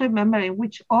you don't remember in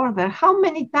which order, how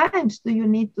many times do you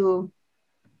need to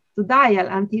dial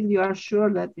until you are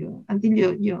sure that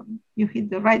until you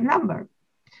hit the right number?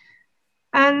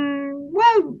 And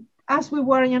well, as we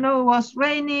were, it was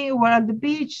rainy, we were at the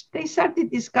beach, they started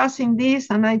discussing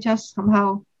this, and I just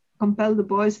somehow compelled the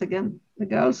boys again, the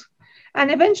girls. And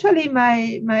eventually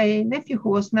my nephew,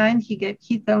 who was 9,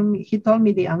 he told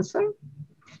me the answer.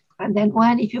 And then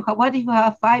what if you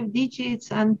have 5 digits,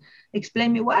 and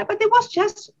explain me why. But it was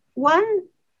just one,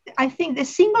 I think, the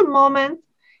single moment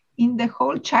in the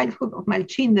whole childhood of my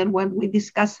children when we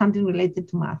discussed something related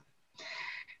to math.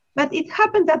 But it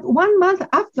happened that 1 month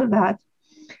after that,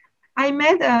 I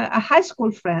met a high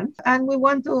school friend, and we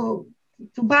went to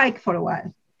bike for a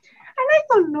while. And I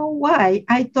don't know why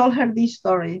I told her this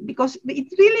story, because it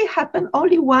really happened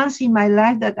only once in my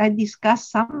life that I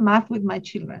discussed some math with my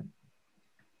children.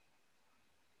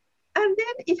 And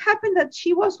then it happened that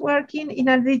she was working in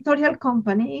an editorial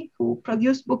company who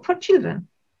produced books for children.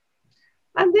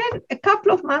 And then a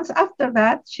couple of months after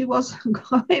that, she was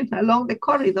going along the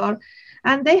corridor,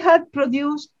 and they had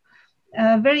produced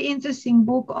a very interesting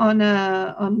book on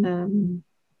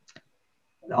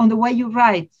the way you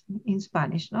write in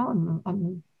Spanish, no,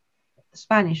 on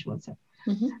Spanish, what's it?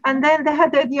 Mm-hmm. And then they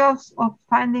had the idea of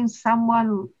finding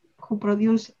someone who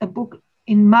produced a book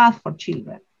in math for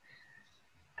children.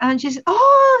 And she said,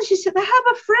 I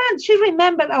have a friend. She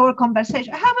remembered our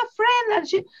conversation. I have a friend.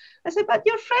 And I said, but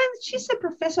your friend, she's a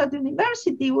professor at the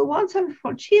university. We want something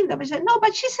for children. She said, no,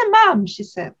 but she's a mom, she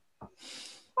said.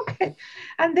 Okay.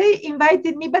 And they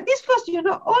invited me, but this was,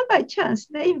 all by chance.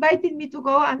 They invited me to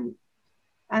go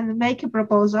and make a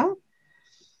proposal.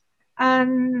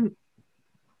 And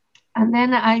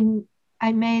then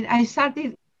I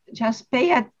started just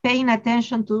paying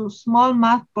attention to small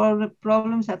math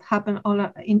problems that happen all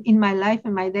in my life,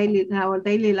 in our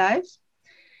daily lives.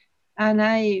 And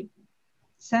I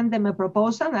sent them a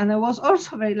proposal, and I was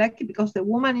also very lucky because the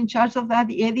woman in charge of that,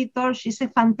 the editor, she's a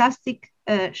fantastic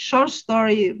short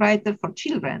story writer for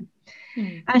children.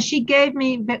 And she gave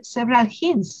me several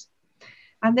hints.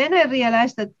 And then I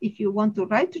realized that if you want to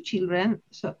write to children,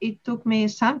 so it took me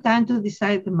some time to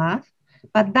decide the math,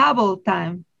 but double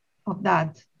time of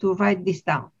that to write this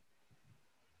down.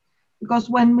 Because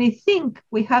when we think,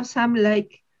 we have some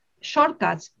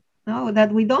shortcuts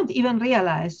that we don't even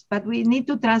realize, but we need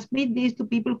to transmit this to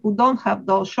people who don't have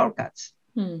those shortcuts.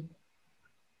 And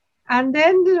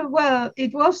then,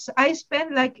 I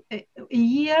spent a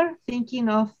year thinking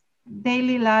of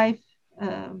daily life,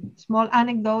 small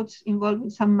anecdotes involving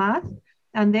some math,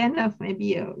 and then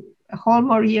maybe a whole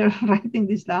more year writing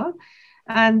this down.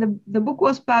 And the book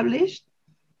was published.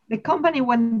 The company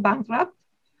went bankrupt,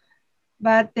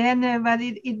 but then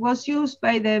it was used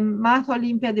by the Math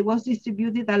Olympiad. It was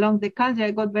distributed along the country.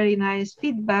 I got very nice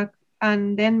feedback.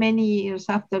 And then many years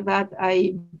after that,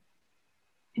 it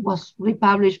was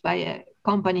republished by a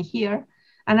company here.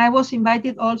 And I was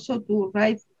invited also to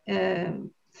write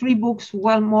 3 books,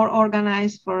 well, more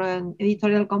organized for an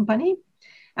editorial company.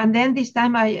 And then this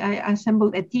time I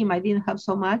assembled a team. I didn't have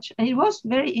so much. And it was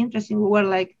very interesting. We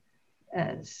were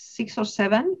 6 or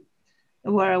 7.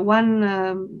 There were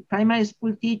 1 primary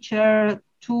school teacher,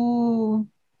 2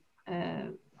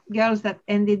 girls that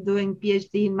ended doing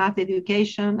PhD in math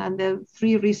education, and then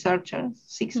 3 researchers,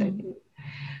 6, I think.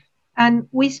 And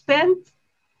we spent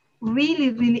really,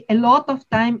 really a lot of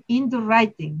time in the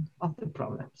writing of the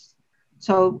problems.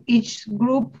 So each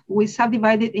group, we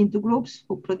subdivided into groups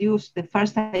who produced the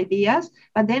first ideas,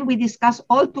 but then we discussed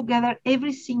all together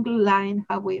every single line,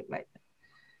 how we write it.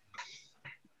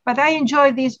 But I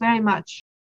enjoy this very much.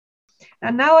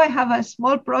 And now I have a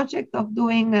small project of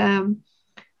doing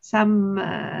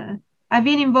I've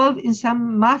been involved in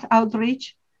some math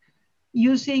outreach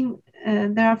using,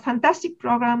 there are fantastic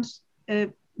programs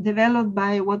developed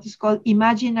by what is called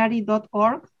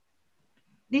imaginary.org.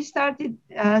 This started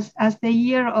as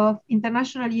the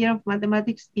International Year of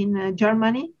Mathematics in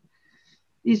Germany.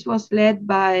 This was led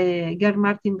by Gerd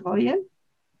Martin Royal.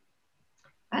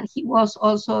 And he was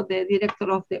also the director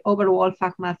of the Oberwolf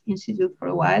Fachmath Institute for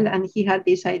a while. And he had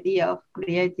this idea of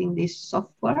creating this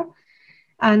software.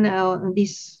 And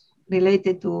this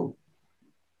related to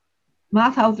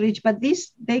math outreach. But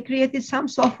they created some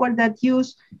software that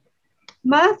use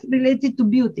math related to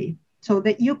beauty. So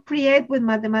that you create with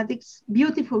mathematics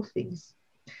beautiful things.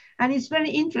 And it's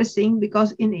very interesting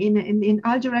because in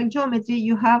algebraic geometry,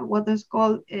 you have what is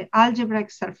called algebraic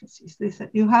surfaces.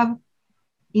 You have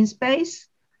in space,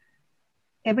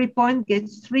 every point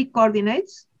gets 3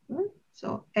 coordinates.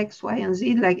 So X, Y, and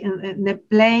Z, like in the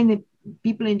plane,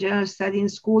 people in general study in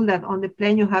school that on the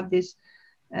plane you have this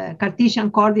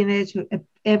Cartesian coordinates.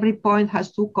 Every point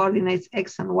has two coordinates,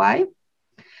 X and Y.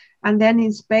 And then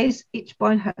in space, each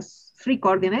point has 3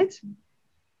 coordinates.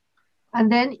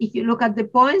 And then if you look at the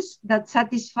points that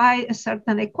satisfy a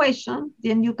certain equation,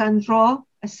 then you can draw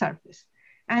a surface.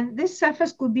 And this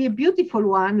surface could be a beautiful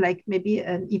one, like maybe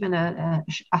even a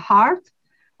heart,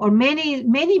 or many,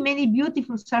 many, many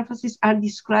beautiful surfaces are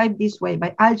described this way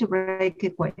by algebraic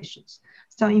equations.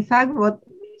 So in fact, what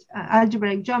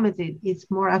algebraic geometry is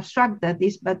more abstract than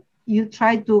this, but you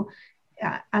try to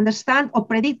understand or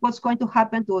predict what's going to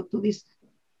happen to this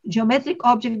geometric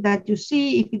object that you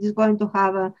see, if it is going to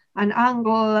have an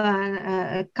angle,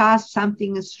 a cast,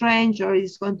 something strange, or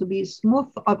it's going to be a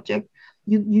smooth object.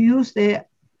 You use the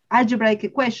algebraic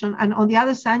equation, and on the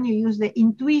other side, you use the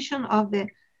intuition of the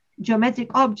geometric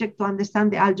object to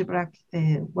understand the algebra,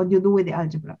 what you do with the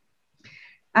algebra.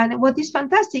 And what is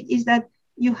fantastic is that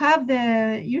you have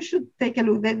you should take a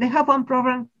look. They have one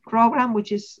program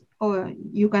which is,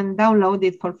 you can download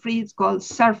it for free. It's called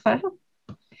Surfer.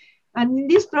 And in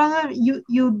this program,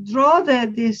 you draw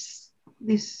these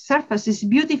surfaces,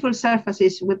 beautiful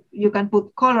surfaces with, you can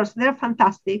put colors, they're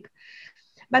fantastic.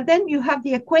 But then you have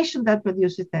the equation that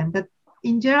produces them. That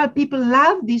in general, people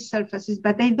love these surfaces,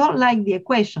 but they don't like the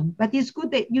equation. But it's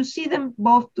good that you see them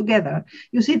both together.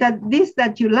 You see that this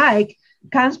that you like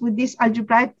comes with this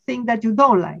algebraic thing that you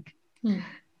don't like. So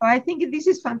I think this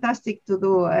is fantastic to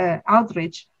do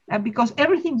outreach because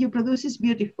everything you produce is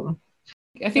beautiful.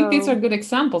 I think these are good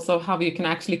examples of how you can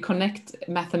actually connect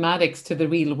mathematics to the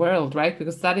real world, right?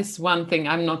 Because that is one thing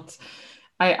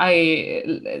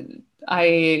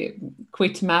I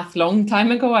quit math long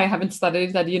time ago. I haven't studied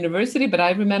it at university, but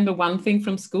I remember one thing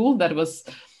from school that was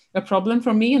a problem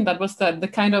for me, and that was that the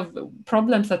kind of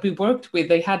problems that we worked with,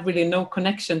 they had really no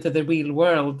connection to the real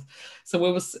world. So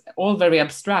it was all very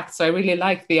abstract. So I really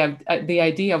like the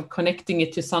idea of connecting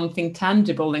it to something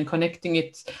tangible and connecting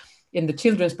it in the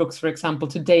children's books, for example,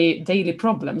 to daily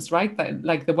problems, right?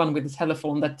 Like the one with the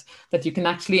telephone that you can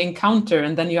actually encounter,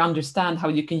 and then you understand how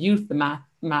you can use the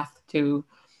math to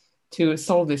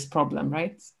solve this problem,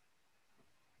 right?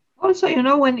 Also, you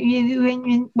know, when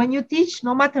you teach,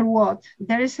 no matter what,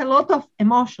 there is a lot of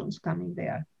emotions coming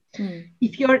there.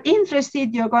 If you're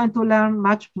interested, you're going to learn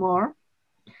much more.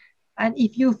 And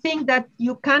if you think that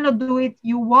you cannot do it,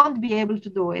 you won't be able to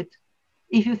do it.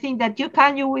 If you think that you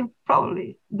can, you will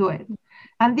probably do it.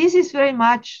 And this is very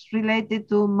much related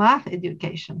to math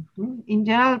education. In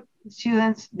general,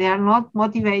 students, they are not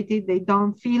motivated. They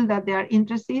don't feel that they are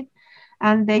interested,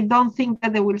 and they don't think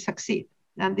that they will succeed.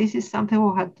 And this is something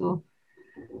we have to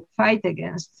fight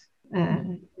against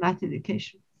math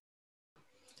education.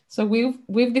 So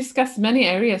we've discussed many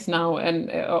areas now and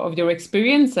of your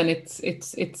experience, and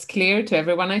it's clear to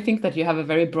everyone, I think, that you have a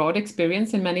very broad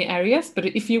experience in many areas. But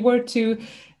if you were to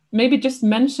maybe just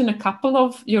mention a couple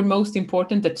of your most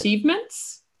important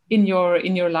achievements in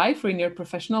your life or in your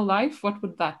professional life, what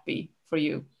would that be for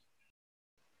you?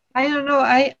 I don't know.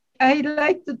 I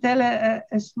like to tell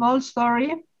a small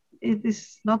story. It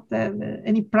is not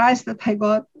any prize that I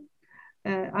got.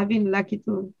 I've been lucky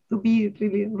to be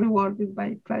really rewarded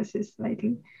by prizes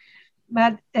lately.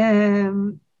 But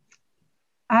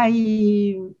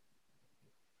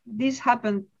this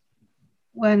happened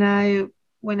when I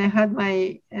had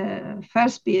my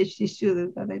first PhD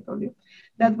student that I told you,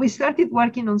 that we started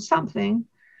working on something,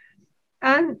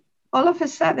 and all of a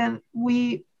sudden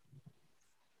we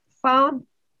found,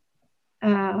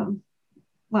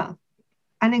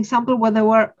 an example where there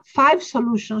were 5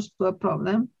 solutions to a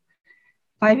problem,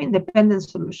 5 independent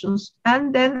solutions.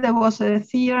 And then there was a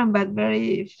theorem by a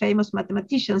very famous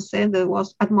mathematician said there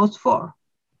was at most 4.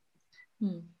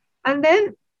 And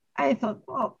then I thought,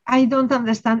 oh, I don't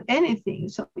understand anything.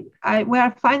 So we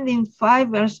are finding 5,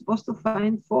 we're supposed to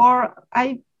find 4.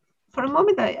 For a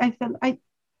moment, I felt I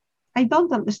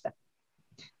don't understand.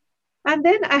 And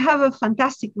then I have a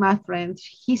fantastic math friend.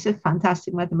 He's a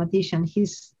fantastic mathematician.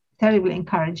 He's terribly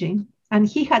encouraging. And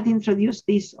he had introduced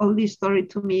all this story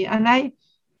to me. And I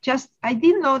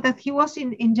didn't know that he was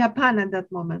in Japan at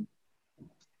that moment.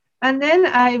 And then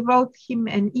I wrote him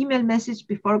an email message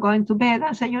before going to bed.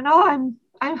 I said, you know,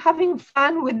 I'm having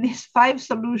fun with these 5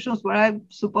 solutions where I'm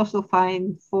supposed to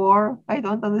find 4. I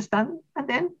don't understand. But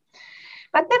then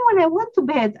when I went to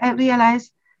bed, I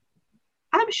realized,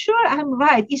 I'm sure I'm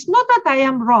right. It's not that I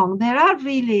am wrong. There are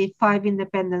really 5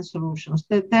 independent solutions.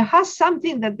 There has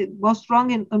something that was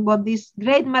wrong in what this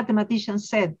great mathematician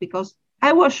said, because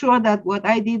I was sure that what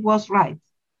I did was right,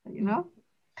 you know?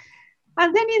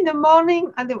 And then in the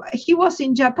morning, he was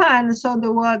in Japan, so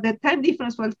the time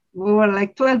difference was, we were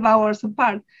like 12 hours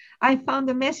apart. I found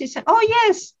a message saying, oh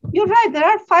yes, you're right, there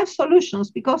are 5 solutions,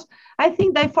 because I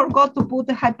think they forgot to put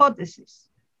a hypothesis.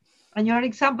 And your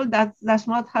example does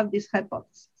not have this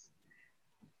hypothesis.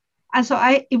 And so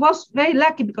it was very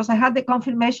lucky because I had the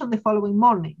confirmation the following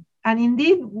morning. And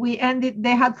indeed,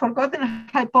 they had forgotten a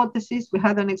hypothesis. We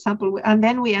had an example, and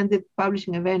then we ended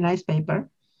publishing a very nice paper.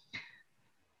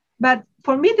 But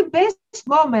for me, the best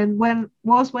moment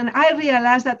was when I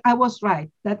realized that I was right,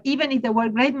 that even if there were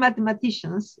great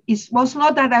mathematicians, it was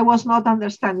not that I was not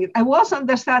understanding. I was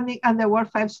understanding, and there were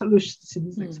 5 solutions in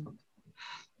this example.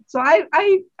 So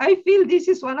I feel this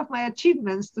is one of my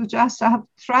achievements, to just have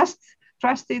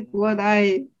trusted what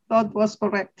I thought was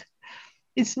correct.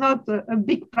 It's not a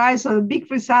big prize or a big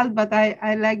result, but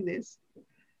I like this.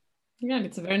 Yeah, and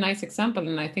it's a very nice example,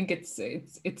 and I think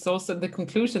it's also the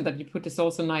conclusion that you put is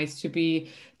also nice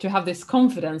to have this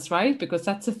confidence, right? Because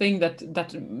that's the thing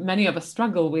that many of us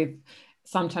struggle with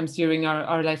sometimes during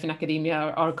our life in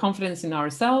academia, our confidence in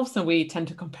ourselves, and we tend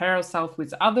to compare ourselves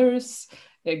with others,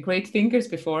 great thinkers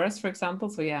before us, for example.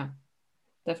 So yeah,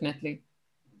 definitely.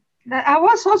 I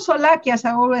was also lucky, as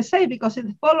I always say, because in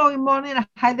the following morning I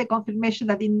had the confirmation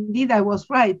that indeed I was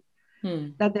right.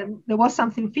 That there was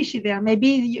something fishy there.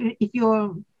 Maybe if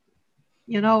you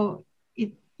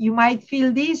might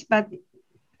feel this, but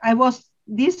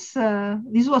this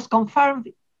was confirmed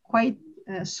quite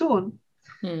soon.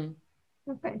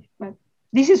 Okay, but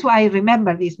this is why I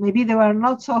remember this. Maybe there were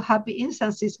not so happy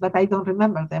instances, but I don't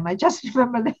remember them. I just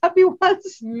remember the happy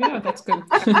ones. Yeah, that's good.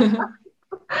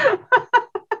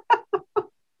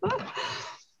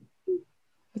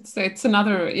 It's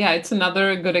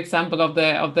another good example of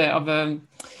a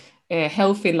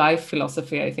healthy life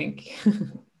philosophy, I think.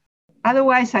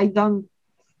 Otherwise, I don't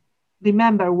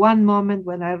remember one moment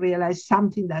when I realized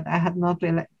something that I had not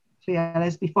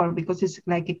realized before, because it's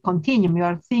like a continuum. You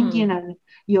are thinking and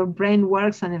your brain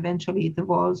works, and eventually it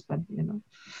evolves, but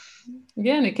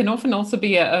Yeah, and it can often also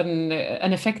be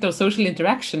an effect of social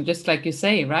interaction, just like you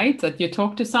say, right? That you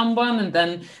talk to someone and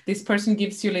then this person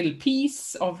gives you a little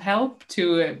piece of help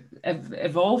to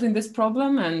evolve in this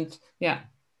problem, and yeah.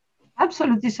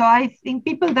 Absolutely. So I think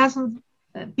people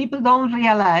don't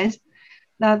realize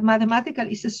that mathematical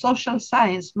is a social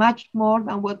science much more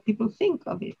than what people think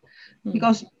of it.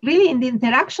 Because really in the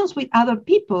interactions with other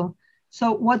people,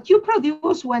 so what you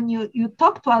produce when you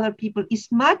talk to other people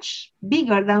is much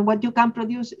bigger than what you can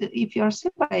produce if you're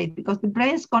separate, because the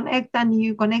brains connect and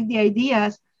you connect the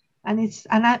ideas. And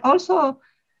I also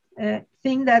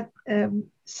think that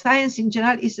science in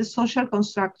general is a social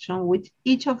construction, which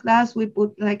each of us, we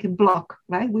put like a block,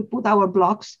 right? We put our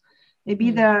blocks.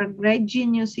 Maybe there are great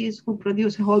geniuses who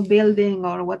produce a whole building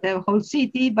or whatever, whole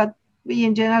city, but we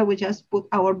in general, we just put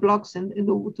our blocks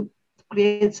to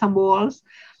create some walls.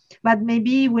 But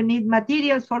maybe we need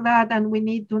materials for that, and we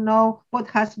need to know what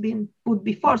has been put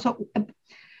before. So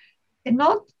a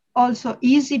not also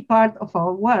easy part of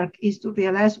our work is to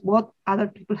realize what other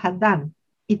people have done.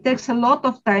 It takes a lot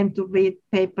of time to read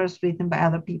papers written by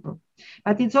other people.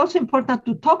 But it's also important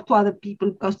to talk to other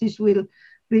people, because this will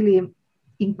really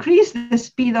increase the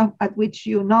speed at which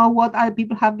you know what other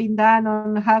people have been done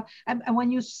and when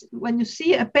you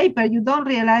see a paper, you don't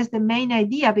realize the main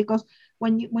idea, because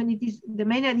when it is the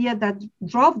main idea that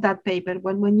drove that paper,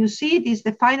 when you see it is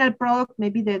the final product,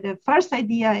 maybe the first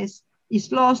idea is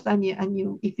lost, and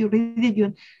you if you read it,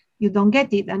 you don't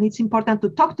get it. And it's important to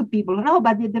talk to people. No,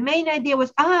 but the main idea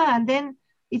was and then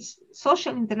it's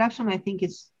social interaction. I think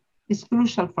is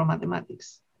crucial for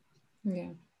mathematics.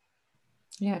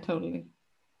 Yeah, totally.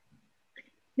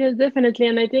 Yes, definitely.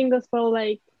 And I think as well,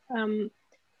 like,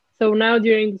 so now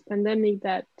during this pandemic,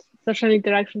 that social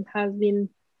interaction has been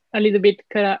a little bit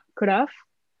cut off.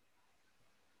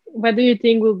 What do you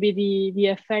think will be the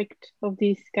effect of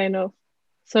this kind of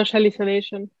social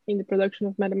isolation in the production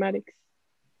of mathematics?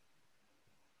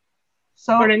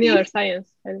 Or any other science?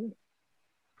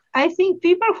 I think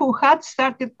people who had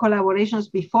started collaborations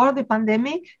before the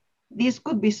pandemic, this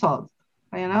could be solved.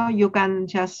 You can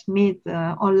just meet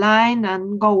online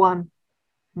and go on.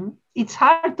 It's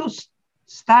hard to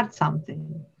start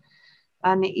something.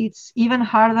 And it's even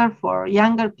harder for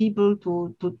younger people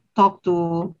to talk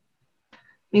to.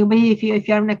 Maybe if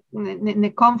you're in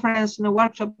a conference, in a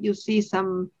workshop, you see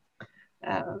some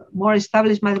more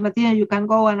established mathematician, you can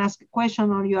go and ask a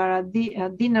question, or you are at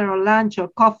dinner or lunch or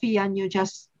coffee, and you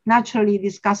just naturally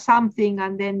discuss something,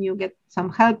 and then you get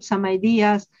some help, some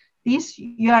ideas. This,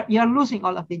 you're losing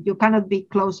all of it. You cannot be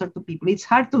closer to people. It's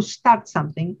hard to start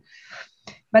something,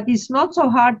 but it's not so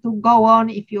hard to go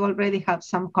on if you already have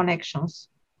some connections.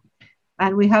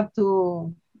 And we have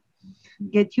to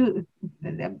take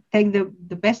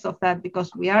the best of that,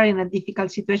 because we are in a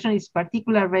difficult situation. It's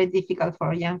particularly very difficult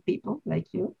for young people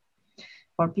like you,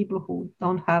 for people who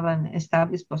don't have an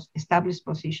established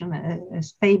position, a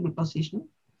stable position.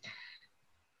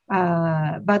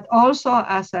 But also,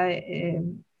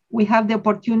 we have the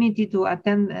opportunity to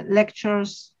attend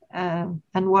lectures and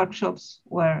workshops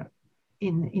where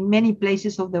in many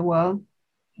places of the world,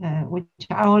 which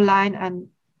are online, and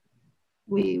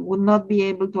we would not be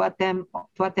able to attend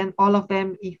all of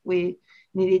them if we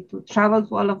needed to travel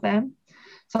to all of them.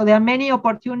 So there are many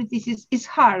opportunities. It's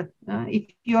hard.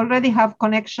 If you already have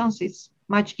connections, it's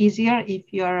much easier.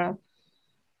 If you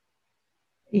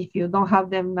don't have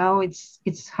them now,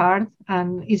 it's hard,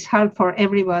 and it's hard for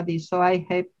everybody. So I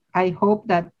hope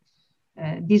that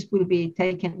this will be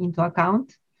taken into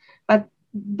account. But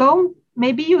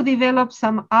maybe you develop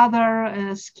some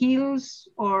other skills,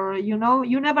 or you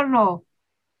never know.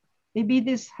 Maybe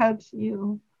this helps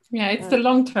you. Yeah, it's the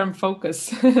long-term focus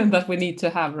that we need to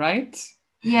have, right?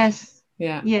 Yes.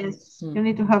 Yeah. Yes. You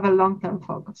need to have a long-term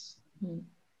focus.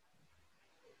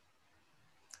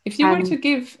 If you were to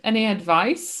give any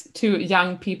advice to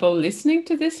young people listening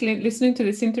to this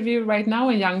interview right now,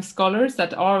 and young scholars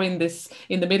that are in the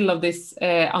middle of this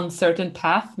uncertain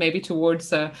path, maybe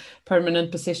towards a permanent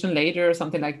position later or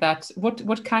something like that,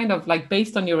 what kind of, like,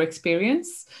 based on your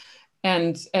experience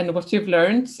and what you've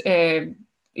learned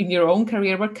in your own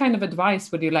career, what kind of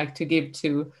advice would you like to give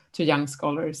to young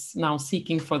scholars now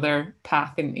seeking for their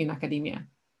path in academia?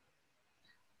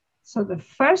 So the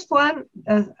first one,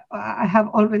 as I have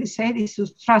already said, is to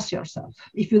trust yourself.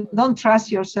 If you don't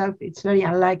trust yourself, it's very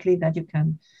unlikely that you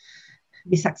can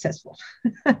be successful.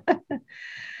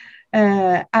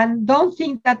 And don't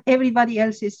think that everybody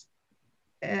else is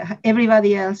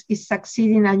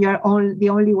succeeding and you're the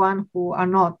only one who are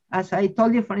not. As I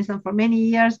told you, for instance, for many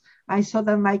years, I saw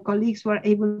that my colleagues were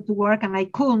able to work and I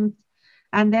couldn't.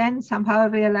 And then somehow I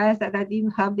realized that I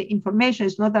didn't have the information.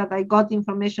 It's not that I got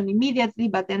information immediately,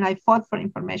 but then I fought for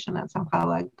information and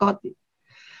somehow I got it.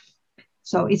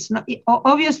 So it's not,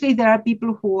 obviously there are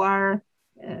people who are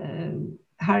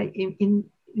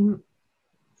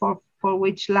for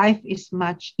which life is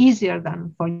much easier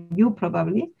than for you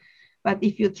probably. But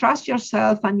if you trust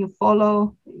yourself and you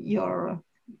follow your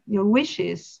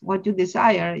wishes, what you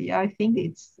desire, I think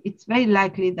it's very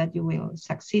likely that you will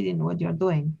succeed in what you're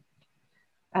doing.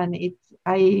 And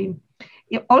I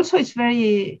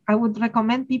would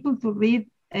recommend people to read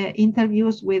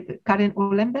interviews with Karen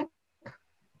Uhlenbeck.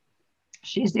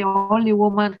 She's the only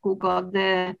woman who got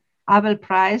the Abel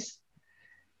Prize.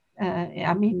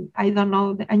 I mean, I don't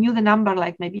know, I knew the number,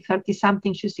 like maybe 30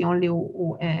 something. She's the only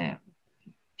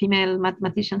female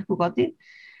mathematician who got it.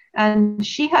 And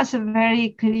she has a very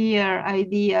clear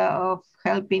idea of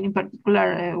helping, in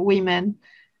particular, women.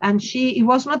 And it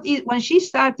was not, when she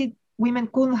started, women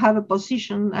couldn't have a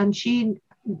position, and she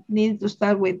needed to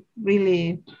start with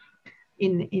really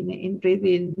in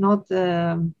really not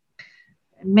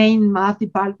main math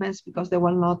departments, because they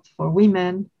were not for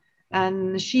women.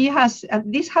 And she has,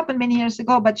 this happened many years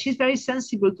ago, but she's very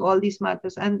sensible to all these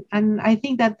matters. And I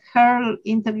think that her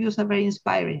interviews are very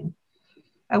inspiring.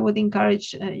 I would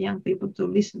encourage young people to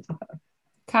listen to her.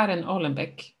 Karen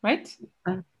Uhlenbeck, right?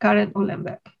 Karen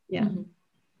Uhlenbeck, yeah. Mm-hmm.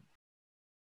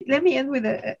 Let me end with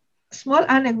a small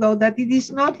anecdote that it is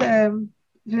not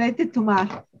related to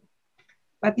math,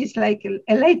 but it's like a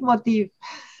leitmotiv.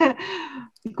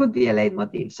 It could be a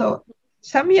leitmotiv. So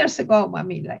some years ago, I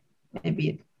mean, like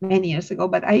maybe many years ago,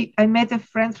 but I met a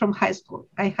friend from high school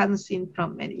I hadn't seen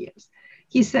from many years.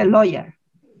 He's a lawyer.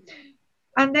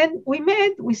 And then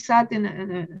we sat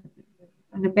on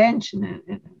a bench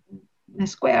in a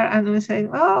square, and we said,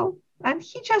 oh, and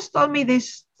he just told me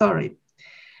this story.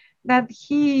 That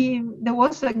there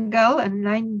was a girl, a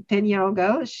 9-10-year-old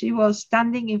girl, she was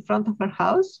standing in front of her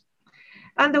house,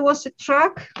 and there was a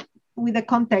truck with a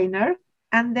container,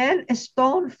 and then a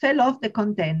stone fell off the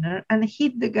container and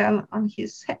hit the girl on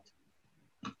his head.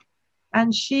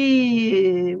 And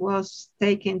she was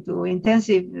taken to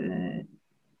intensive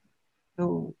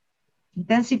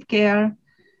care.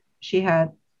 She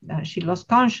lost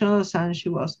consciousness, and she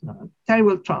was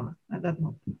terrible trauma at that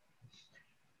moment.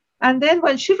 And then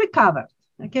when she recovered,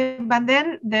 okay, but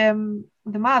then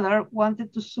the mother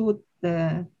wanted to sue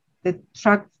the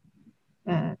truck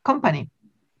company.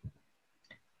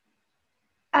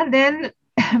 And then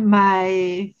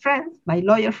my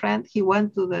lawyer friend, he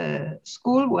went to the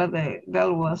school where the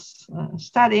girl was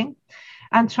studying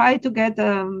and tried to get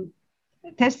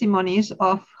testimonies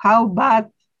of how bad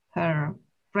her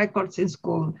records in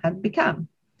school had become.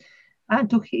 And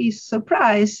to his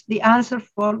surprise, the answer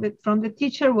from the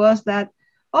teacher was that,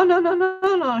 oh,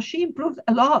 no, she improved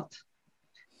a lot.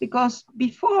 Because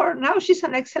now she's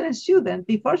an excellent student.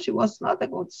 Before she was not a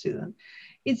good student.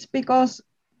 It's because,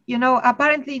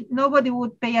 apparently nobody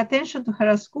would pay attention to her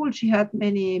at school. She had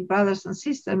many brothers and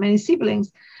sisters, many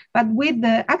siblings. But with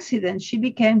the accident, she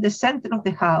became the center of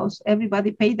the house.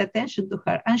 Everybody paid attention to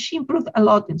her, and she improved a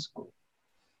lot in school.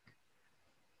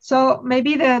 So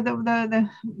maybe the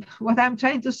what I'm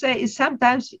trying to say is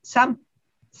sometimes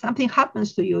something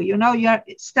happens to you. You're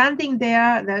standing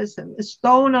there, there's a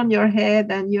stone on your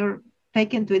head, and you're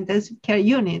taken to intensive care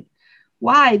unit.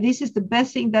 Why? This is the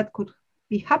best thing that could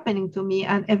be happening to me.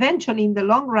 And eventually, in the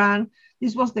long run,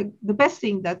 this was the best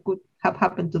thing that could have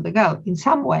happened to the girl in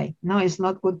some way. No, it's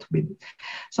not good to be.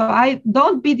 So I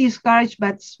don't be discouraged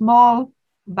by small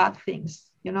bad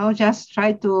things. Just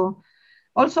try to.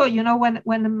 Also,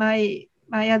 when my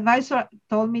advisor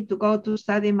told me to go to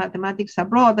study mathematics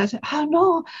abroad, I said, oh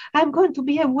no, I'm going to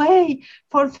be away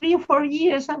for 3 or 4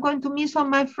 years. I'm going to miss all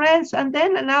my friends. And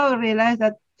now I realize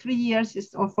that 3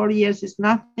 years or 4 years is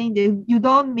nothing. You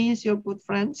don't miss your good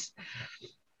friends.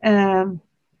 That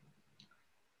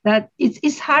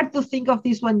it's hard to think of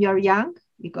this when you're young,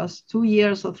 because 2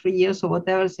 years or 3 years or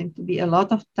whatever seem to be a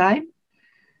lot of time.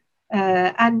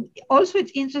 And also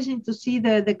it's interesting to see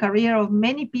the career of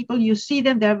many people. You see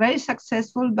them, they're very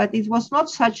successful, but it was not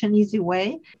such an easy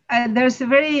way. There's a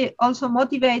very also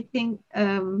motivating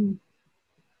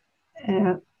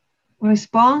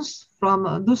response from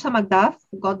Dusa McDuff,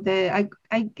 who got I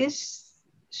guess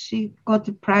she got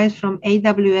the prize from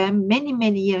AWM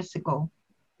many years ago,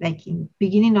 like in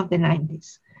beginning of the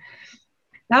 90s.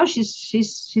 Now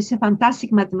she's a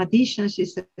fantastic mathematician.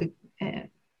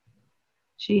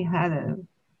 She had a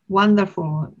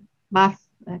wonderful math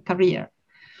career,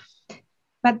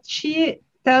 but she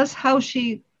tells how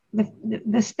the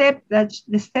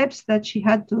steps that she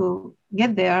had to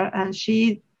get there. And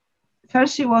she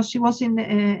was in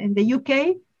the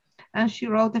UK, and she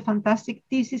wrote a fantastic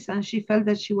thesis, and she felt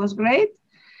that she was great.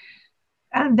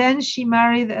 And then she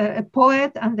married a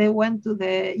poet, and they went to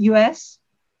the US.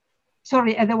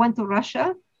 Sorry, they went to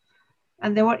Russia,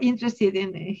 and they were interested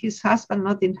in his husband,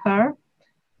 not in her.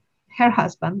 Her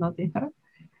husband, not in her.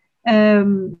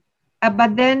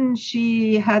 But then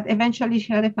eventually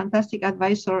she had a fantastic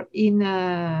advisor in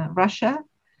Russia.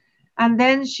 And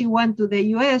then she went to the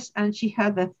US, and she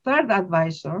had a third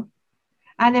advisor.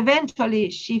 And eventually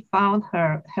she found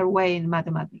her way in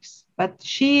mathematics. But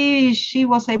she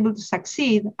was able to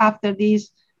succeed after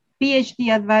this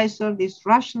PhD advisor, this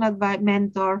Russian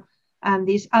mentor, and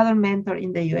this other mentor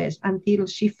in the US, until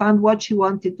she found what she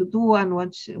wanted to do and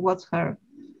what's her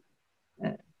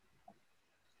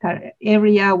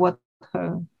area, what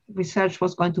her research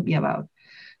was going to be about.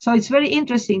 So it's very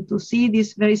interesting to see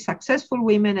these very successful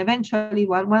women. Eventually,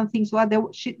 one thing is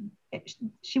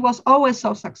she was always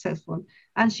so successful,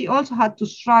 and she also had to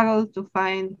struggle to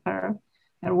find her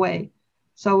way.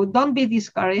 So don't be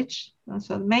discouraged.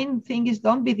 So the main thing is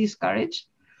don't be discouraged.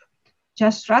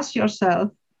 Just trust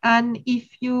yourself. And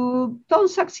if you don't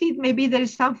succeed, maybe there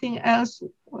is something else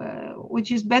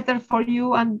which is better for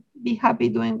you, and be happy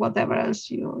doing whatever else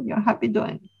you're happy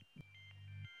doing.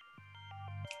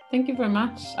 Thank you very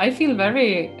much. I feel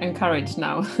very encouraged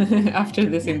now after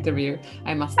this interview,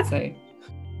 I must say.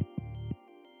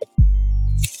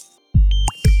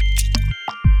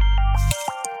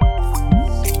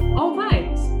 All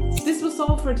right, this was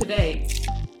all for today.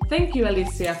 Thank you,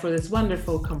 Alicia, for this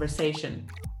wonderful conversation.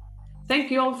 Thank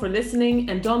you all for listening,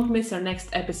 and don't miss our next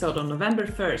episode on November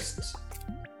 1st.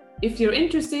 If you're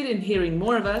interested in hearing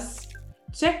more of us,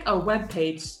 check our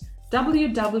webpage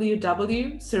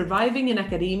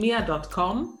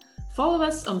www.survivinginacademia.com, follow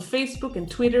us on Facebook and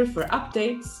Twitter for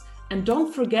updates, and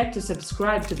don't forget to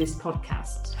subscribe to this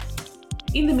podcast.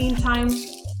 In the meantime,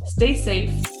 stay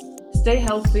safe, stay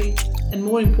healthy, and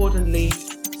more importantly,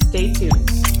 stay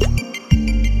tuned.